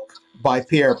major book by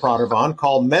Pierre Proudhon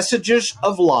called Messages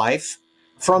of Life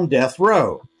from Death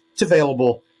Row. It's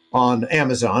available on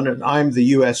Amazon, and I'm the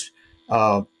U.S.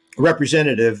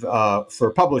 Representative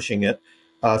for publishing it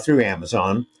through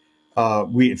Amazon.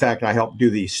 In fact, I helped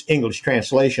do the English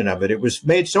translation of it. It was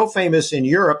made so famous in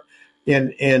Europe,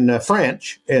 in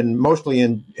French, and mostly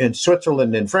in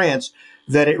Switzerland and France,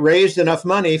 that it raised enough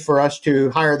money for us to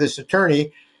hire this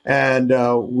attorney, and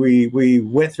we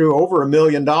went through over $1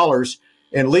 million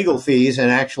in legal fees, and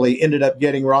actually ended up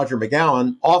getting Roger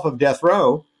McGowan off of death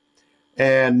row.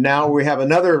 And now we have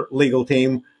another legal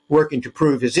team working to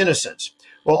prove his innocence.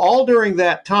 Well, all during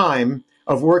that time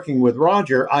of working with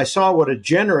Roger, I saw what a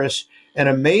generous and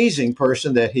amazing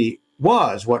person that he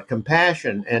was, what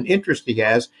compassion and interest he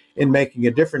has in making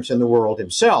a difference in the world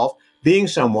himself, being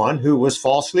someone who was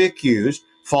falsely accused,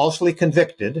 falsely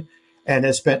convicted, and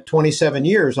has spent 27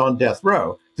 years on death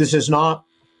row. This is not,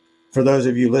 for those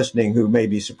of you listening who may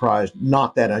be surprised,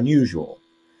 not that unusual.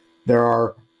 There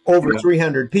are over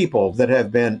 300 people that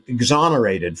have been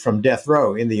exonerated from death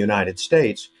row in the United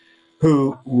States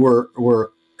who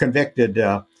were convicted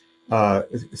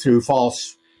through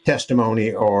false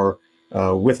testimony or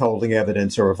withholding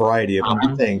evidence or a variety of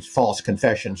other things, false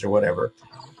confessions or whatever.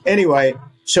 Anyway,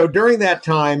 so during that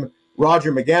time,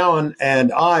 Roger McGowan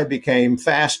and I became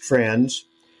fast friends.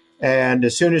 And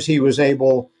as soon as he was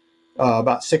able,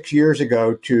 about 6 years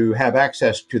ago, to have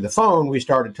access to the phone, we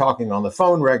started talking on the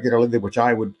phone regularly, which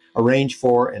I would arrange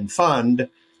for and fund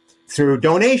through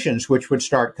donations, which would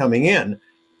start coming in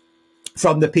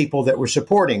from the people that were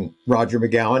supporting Roger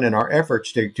McGowan and our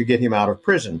efforts to get him out of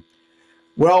prison.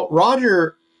 Well,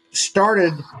 Roger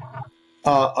started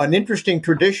an interesting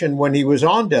tradition when he was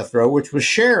on death row, which was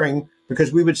sharing,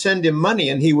 because we would send him money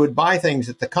and he would buy things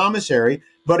at the commissary,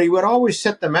 but he would always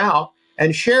set them out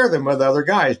and share them with other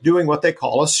guys, doing what they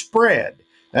call a spread.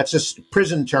 That's a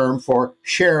prison term for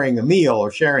sharing a meal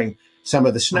or sharing some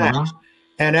of the snacks.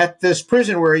 And at this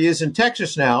prison where he is in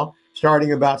Texas now,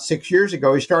 starting about 6 years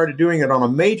ago, he started doing it on a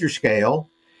major scale,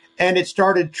 and it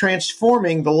started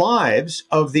transforming the lives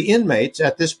of the inmates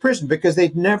at this prison because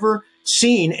they'd never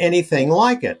seen anything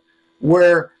like it,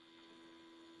 where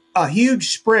a huge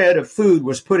spread of food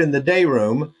was put in the day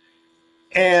room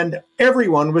and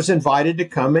everyone was invited to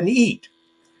come and eat.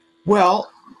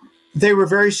 Well, they were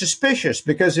very suspicious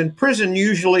because in prison,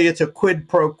 usually it's a quid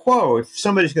pro quo. If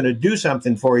somebody's going to do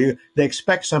something for you, they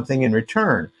expect something in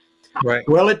return. Right.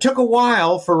 Well, it took a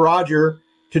while for Roger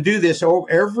to do this.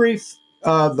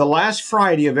 The last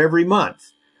Friday of every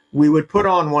month, we would put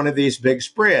on one of these big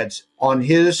spreads on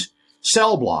his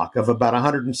cell block of about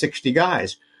 160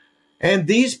 guys. And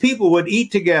these people would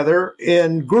eat together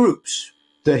in groups,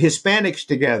 the Hispanics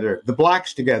together, the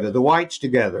blacks together, the whites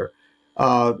together.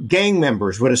 Gang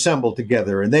members would assemble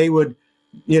together, and they would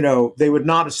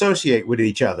not associate with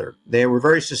each other. They were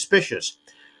very suspicious.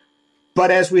 But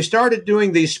as we started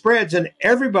doing these spreads and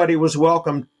everybody was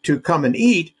welcome to come and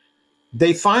eat,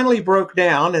 they finally broke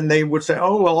down and they would say,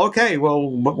 oh, well, okay, well,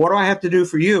 what do I have to do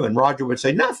for you? And Roger would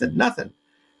say, nothing.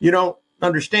 You don't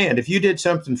understand. If you did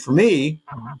something for me,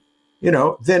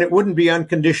 then it wouldn't be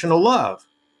unconditional love.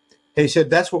 He said,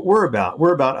 that's what we're about.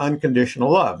 We're about unconditional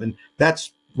love. And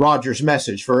that's Roger's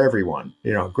message for everyone,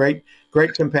 great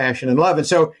compassion and love. And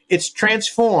so it's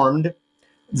transformed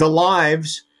the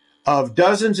lives of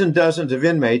dozens and dozens of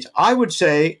inmates. I would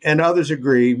say, and others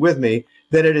agree with me,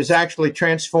 that it has actually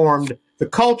transformed the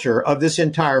culture of this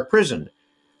entire prison,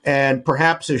 and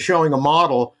perhaps is showing a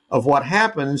model of what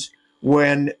happens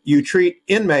when you treat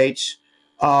inmates,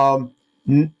 as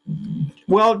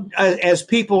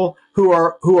people who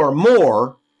are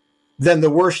more than the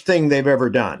worst thing they've ever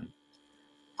done.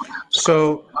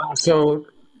 So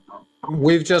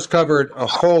we've just covered a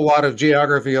whole lot of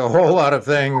geography, a whole lot of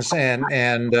things, and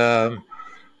the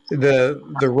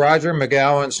Roger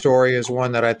McGowan story is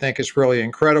one that I think is really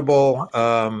incredible.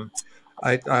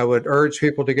 I would urge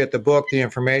people to get the book. The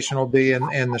information will be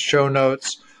in the show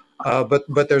notes.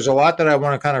 But there's a lot that I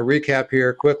want to kind of recap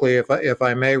here quickly, if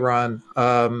I may, Ron.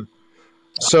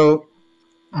 So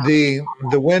the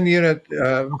Wynn Unit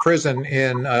prison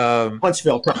in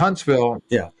Huntsville.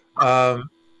 Yeah.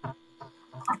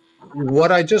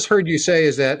 What I just heard you say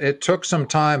is that it took some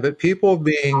time, but people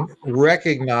being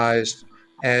recognized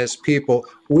as people.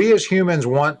 We as humans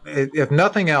want, if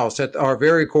nothing else, at our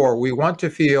very core, we want to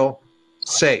feel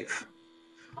safe.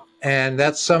 And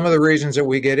that's some of the reasons that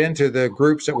we get into the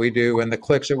groups that we do and the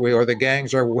cliques that we, or the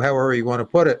gangs, or however you want to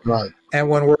put it. Right. And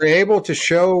when we're able to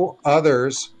show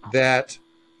others that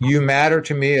you matter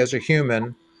to me as a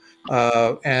human,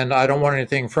 and I don't want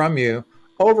anything from you,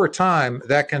 over time,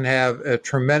 that can have a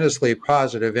tremendously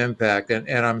positive impact.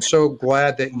 And I'm so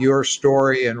glad that your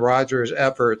story and Roger's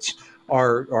efforts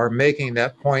are making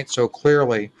that point so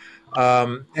clearly.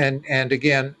 And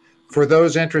again, for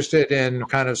those interested in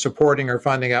kind of supporting or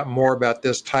finding out more about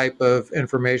this type of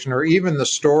information, or even the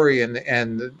story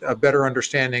and a better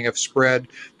understanding of spread,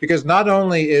 because not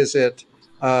only is it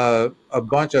a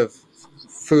bunch of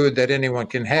food that anyone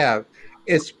can have,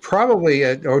 it's probably,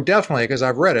 or definitely, because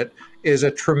I've read it, is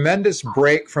a tremendous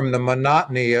break from the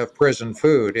monotony of prison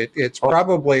food. It's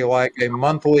probably like a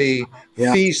monthly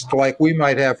feast like we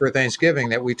might have for Thanksgiving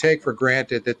that we take for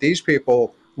granted, that these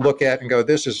people look at and go,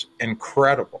 this is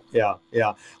incredible. Yeah,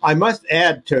 yeah. I must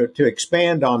add, to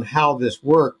expand on how this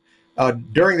worked,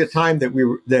 during the time that we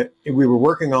were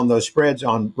working on those spreads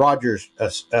on Roger's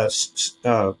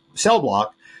cell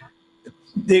block,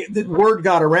 the word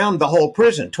got around the whole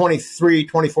prison,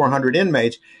 2,400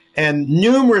 inmates, and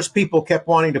numerous people kept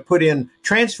wanting to put in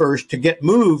transfers to get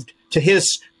moved to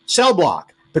his cell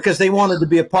block because they wanted to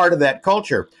be a part of that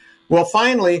culture. Well,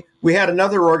 finally, we had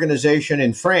another organization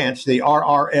in France, the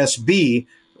RRSB,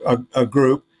 a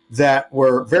group that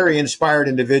were very inspired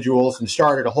individuals and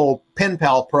started a whole pen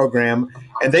pal program.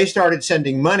 And they started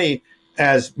sending money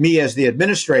as the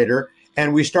administrator.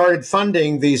 And we started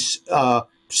funding these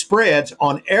spreads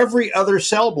on every other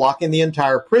cell block in the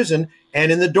entire prison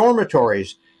and in the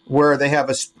dormitories, where they have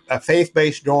a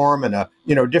faith-based dorm and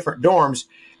different dorms.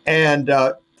 And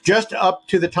just up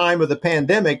to the time of the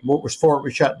pandemic, before it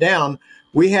was shut down,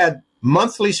 we had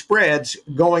monthly spreads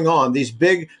going on, these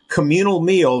big communal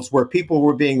meals where people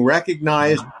were being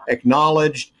recognized,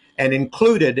 acknowledged, and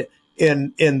included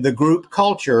in the group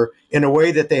culture in a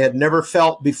way that they had never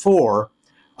felt before,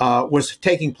 was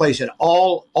taking place in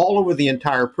all over the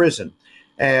entire prison.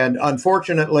 And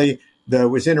unfortunately, that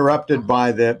was interrupted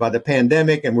by the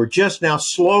pandemic, and we're just now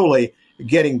slowly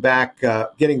getting back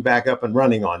up and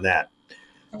running on that.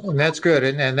 And that's good,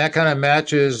 and that kind of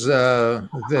matches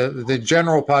the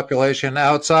general population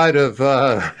outside of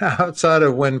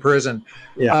Wynn Prison.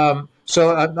 Yeah.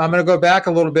 So I'm going to go back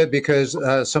a little bit, because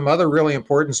some other really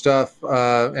important stuff,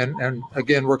 and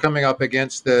again, we're coming up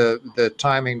against the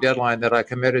timing deadline that I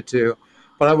committed to.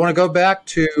 But I want to go back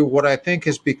to what I think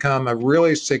has become a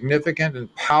really significant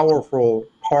and powerful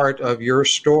part of your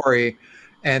story,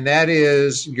 and that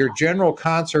is your general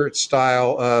concert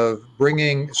style of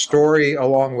bringing story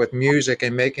along with music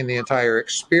and making the entire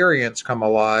experience come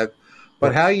alive,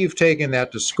 but how you've taken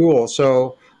that to school.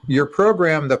 So your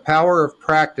program, The Power of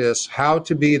Practice, How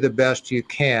to Be the Best You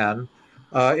Can,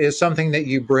 is something that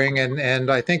you bring,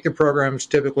 and I think the program's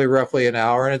typically roughly an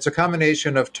hour, and it's a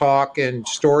combination of talk and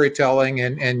storytelling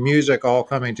and music all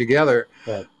coming together.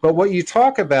 Right. But what you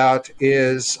talk about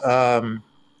is,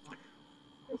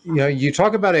 you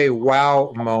talk about a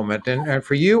wow moment, and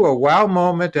for you, a wow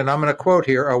moment, and I'm going to quote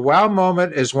here, a wow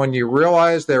moment is when you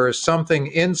realize there is something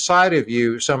inside of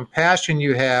you, some passion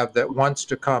you have that wants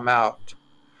to come out.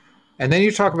 And then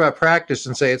you talk about practice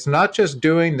and say it's not just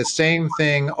doing the same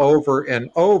thing over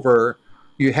and over.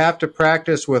 You have to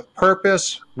practice with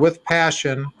purpose, with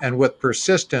passion, and with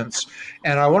persistence.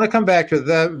 And I want to come back to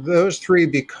those three,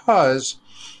 because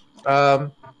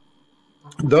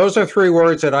those are three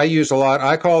words that I use a lot.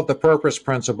 I call it the purpose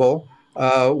principle,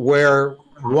 where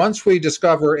once we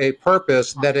discover a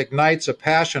purpose, that ignites a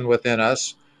passion within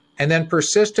us, and then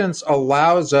persistence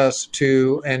allows us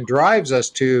to and drives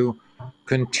us to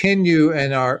continue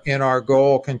in our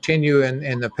goal, continue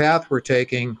in the path we're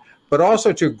taking, but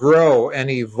also to grow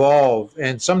and evolve.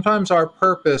 And sometimes our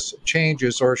purpose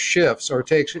changes or shifts or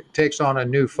takes on a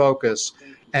new focus.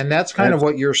 And that's kind of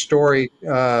what your story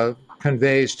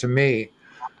conveys to me.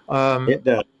 It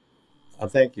does.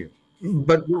 Thank you.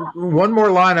 But one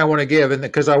more line I want to give, and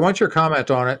because I want your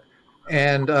comment on it,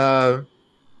 and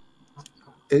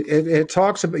it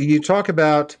talks about, you talk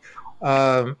about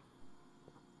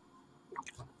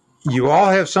you all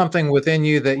have something within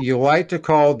you that you like to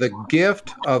call the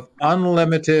gift of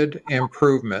unlimited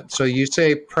improvement. So you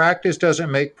say practice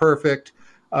doesn't make perfect,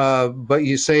 but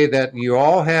you say that you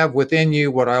all have within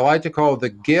you what I like to call the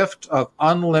gift of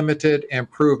unlimited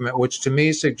improvement, which to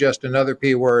me suggests another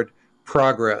P word,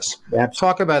 progress. Absolutely.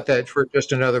 Talk about that for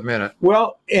just another minute.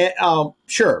 Well,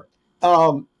 sure.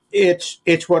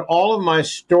 It's what all of my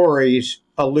stories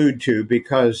allude to,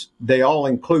 because they all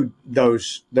include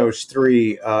those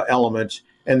three elements.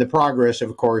 And the progress,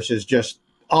 of course, is just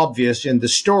obvious in the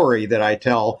story that I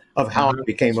tell of how I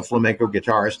became a flamenco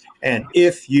guitarist. And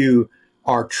if you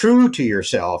are true to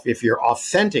yourself, if you're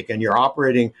authentic and you're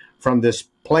operating from this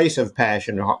place of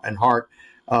passion and heart,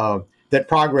 that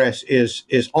progress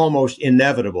is almost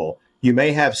inevitable. You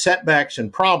may have setbacks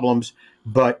and problems,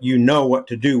 but you know what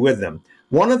to do with them.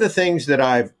 One of the things that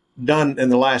I've done in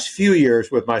the last few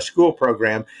years with my school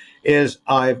program is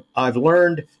I've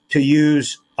learned to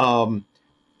use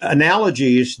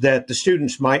analogies that the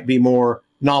students might be more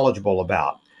knowledgeable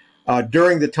about.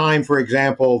 During the time, for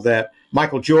example, that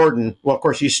Michael Jordan, well, of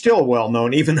course, he's still well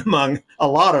known even among a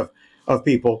lot of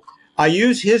people. I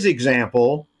use his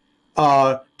example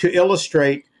to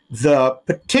illustrate the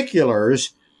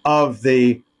particulars of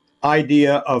the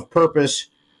idea of purpose,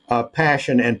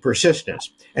 passion, and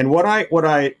persistence. And what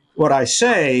I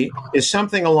say is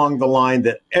something along the line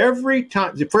that every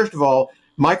time, first of all,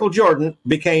 Michael Jordan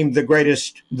became the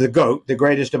greatest, the GOAT, the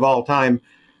greatest of all time,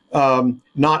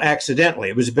 not accidentally.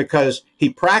 It was because he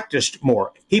practiced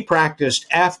more. He practiced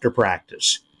after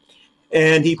practice.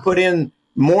 And he put in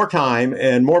more time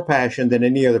and more passion than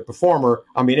any other performer,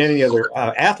 any other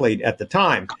athlete at the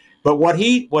time. But what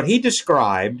he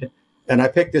described, and I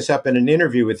picked this up in an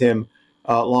interview with him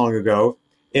long ago,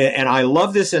 and I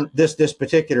love this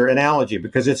particular analogy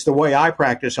because it's the way I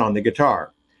practice on the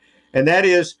guitar. And that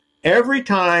is, every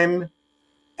time,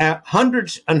 at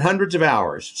hundreds and hundreds of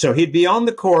hours, so he'd be on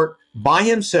the court by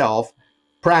himself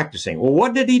practicing. Well,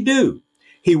 what did he do?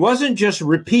 He wasn't just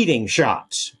repeating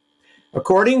shots.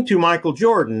 According to Michael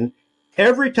Jordan,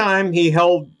 every time he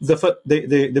held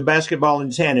the basketball in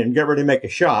his hand and got ready to make a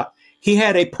shot, he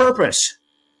had a purpose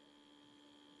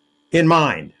in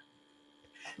mind.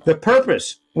 The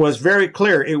purpose was very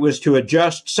clear. It was to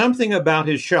adjust something about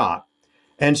his shot.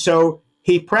 And so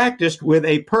he practiced with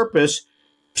a purpose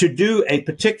to do a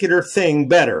particular thing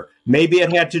better. Maybe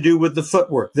it had to do with the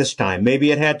footwork this time.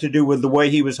 Maybe it had to do with the way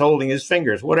he was holding his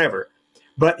fingers, whatever.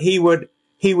 But he would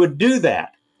do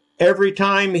that. Every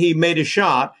time he made a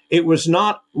shot, it was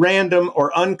not random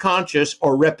or unconscious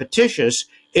or repetitious.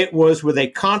 It was with a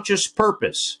conscious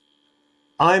purpose.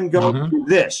 I'm going to do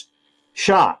this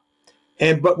shot.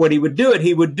 But when he would do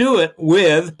it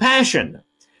with passion.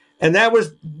 And that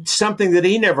was something that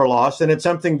he never lost, and it's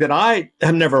something that I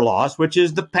have never lost, which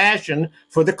is the passion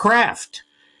for the craft.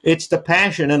 It's the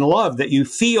passion and love that you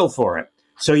feel for it.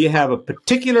 So you have a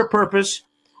particular purpose,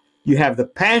 you have the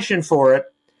passion for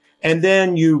it, and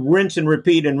then you rinse and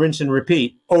repeat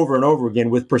over and over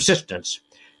again with persistence.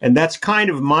 And that's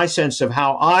kind of my sense of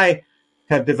how I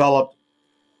have developed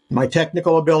my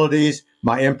technical abilities,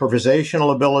 my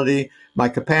improvisational ability, my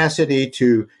capacity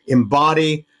to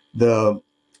embody the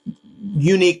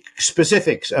unique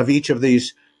specifics of each of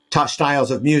these styles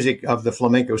of music of the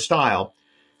flamenco style.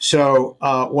 So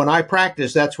when I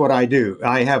practice, that's what I do.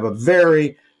 I have a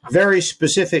very, very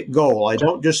specific goal. I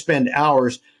don't just spend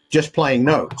hours just playing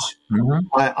notes.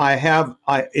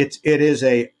 It is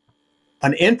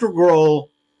an integral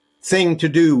thing to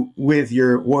do with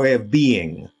your way of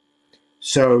being.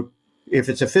 So if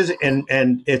it's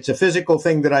it's a physical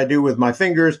thing that I do with my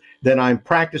fingers, then I'm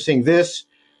practicing this,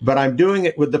 but I'm doing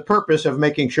it with the purpose of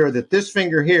making sure that this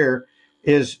finger here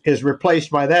is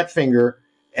replaced by that finger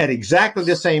at exactly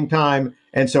the same time.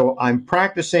 And so I'm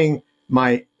practicing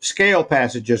my scale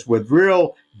passages with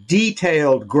real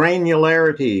detailed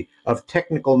granularity of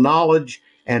technical knowledge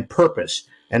and purpose.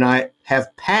 And I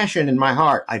have passion in my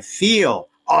heart. I feel,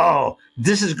 oh,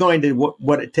 this is going to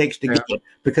what it takes to get it,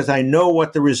 because I know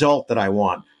what the result that I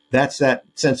want. That's that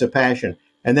sense of passion.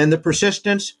 And then the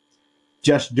persistence,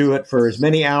 just do it for as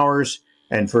many hours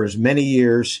and for as many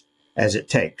years as it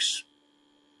takes.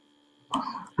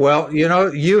 Well,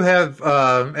 you have,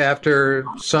 after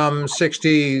some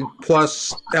 60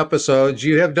 plus episodes,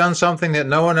 you have done something that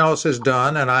no one else has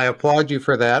done, and I applaud you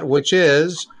for that, which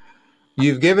is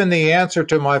you've given the answer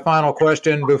to my final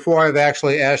question before I've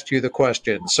actually asked you the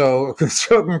question. So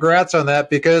congrats on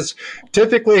that, because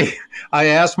typically I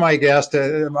ask my guest,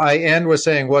 I end with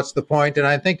saying, what's the point? And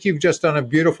I think you've just done a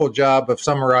beautiful job of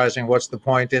summarizing what's the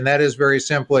point. And that is very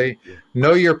simply,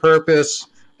 know your purpose,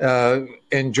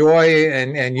 enjoy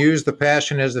and use the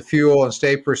passion as the fuel, and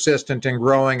stay persistent in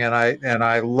growing. And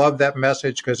I love that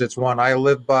message because it's one I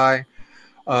live by.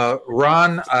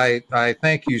 Ron, I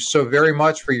thank you so very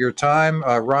much for your time.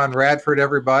 Ron Radford,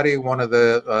 everybody, one of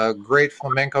the great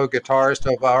flamenco guitarists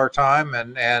of our time.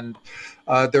 And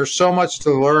there's so much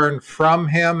to learn from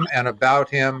him and about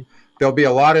him. There'll be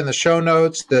a lot in the show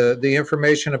notes, the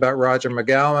information about Roger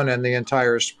McGowan and the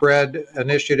entire Spread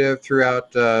initiative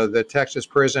throughout the Texas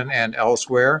prison and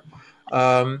elsewhere.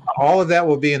 All of that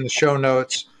will be in the show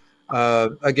notes.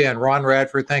 Again, Ron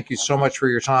Radford, thank you so much for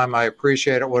your time. I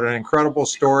appreciate it. What an incredible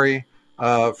story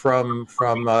from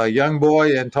a young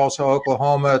boy in Tulsa,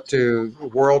 Oklahoma to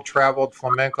world-traveled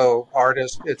flamenco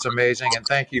artist. It's amazing, and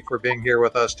thank you for being here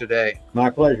with us today.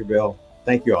 My pleasure, Bill.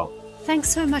 Thank you all. Thanks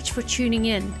so much for tuning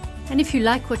in. And if you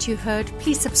like what you heard,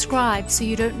 please subscribe so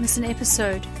you don't miss an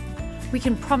episode. We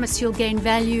can promise you'll gain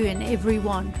value in every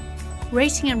one.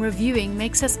 Rating and reviewing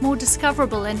makes us more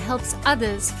discoverable and helps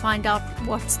others find out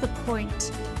what's the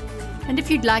point. And if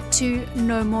you'd like to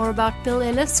know more about Bill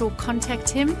Ellis or contact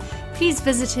him, please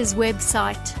visit his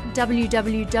website,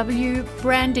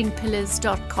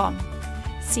 www.brandingpillars.com.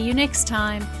 See you next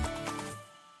time.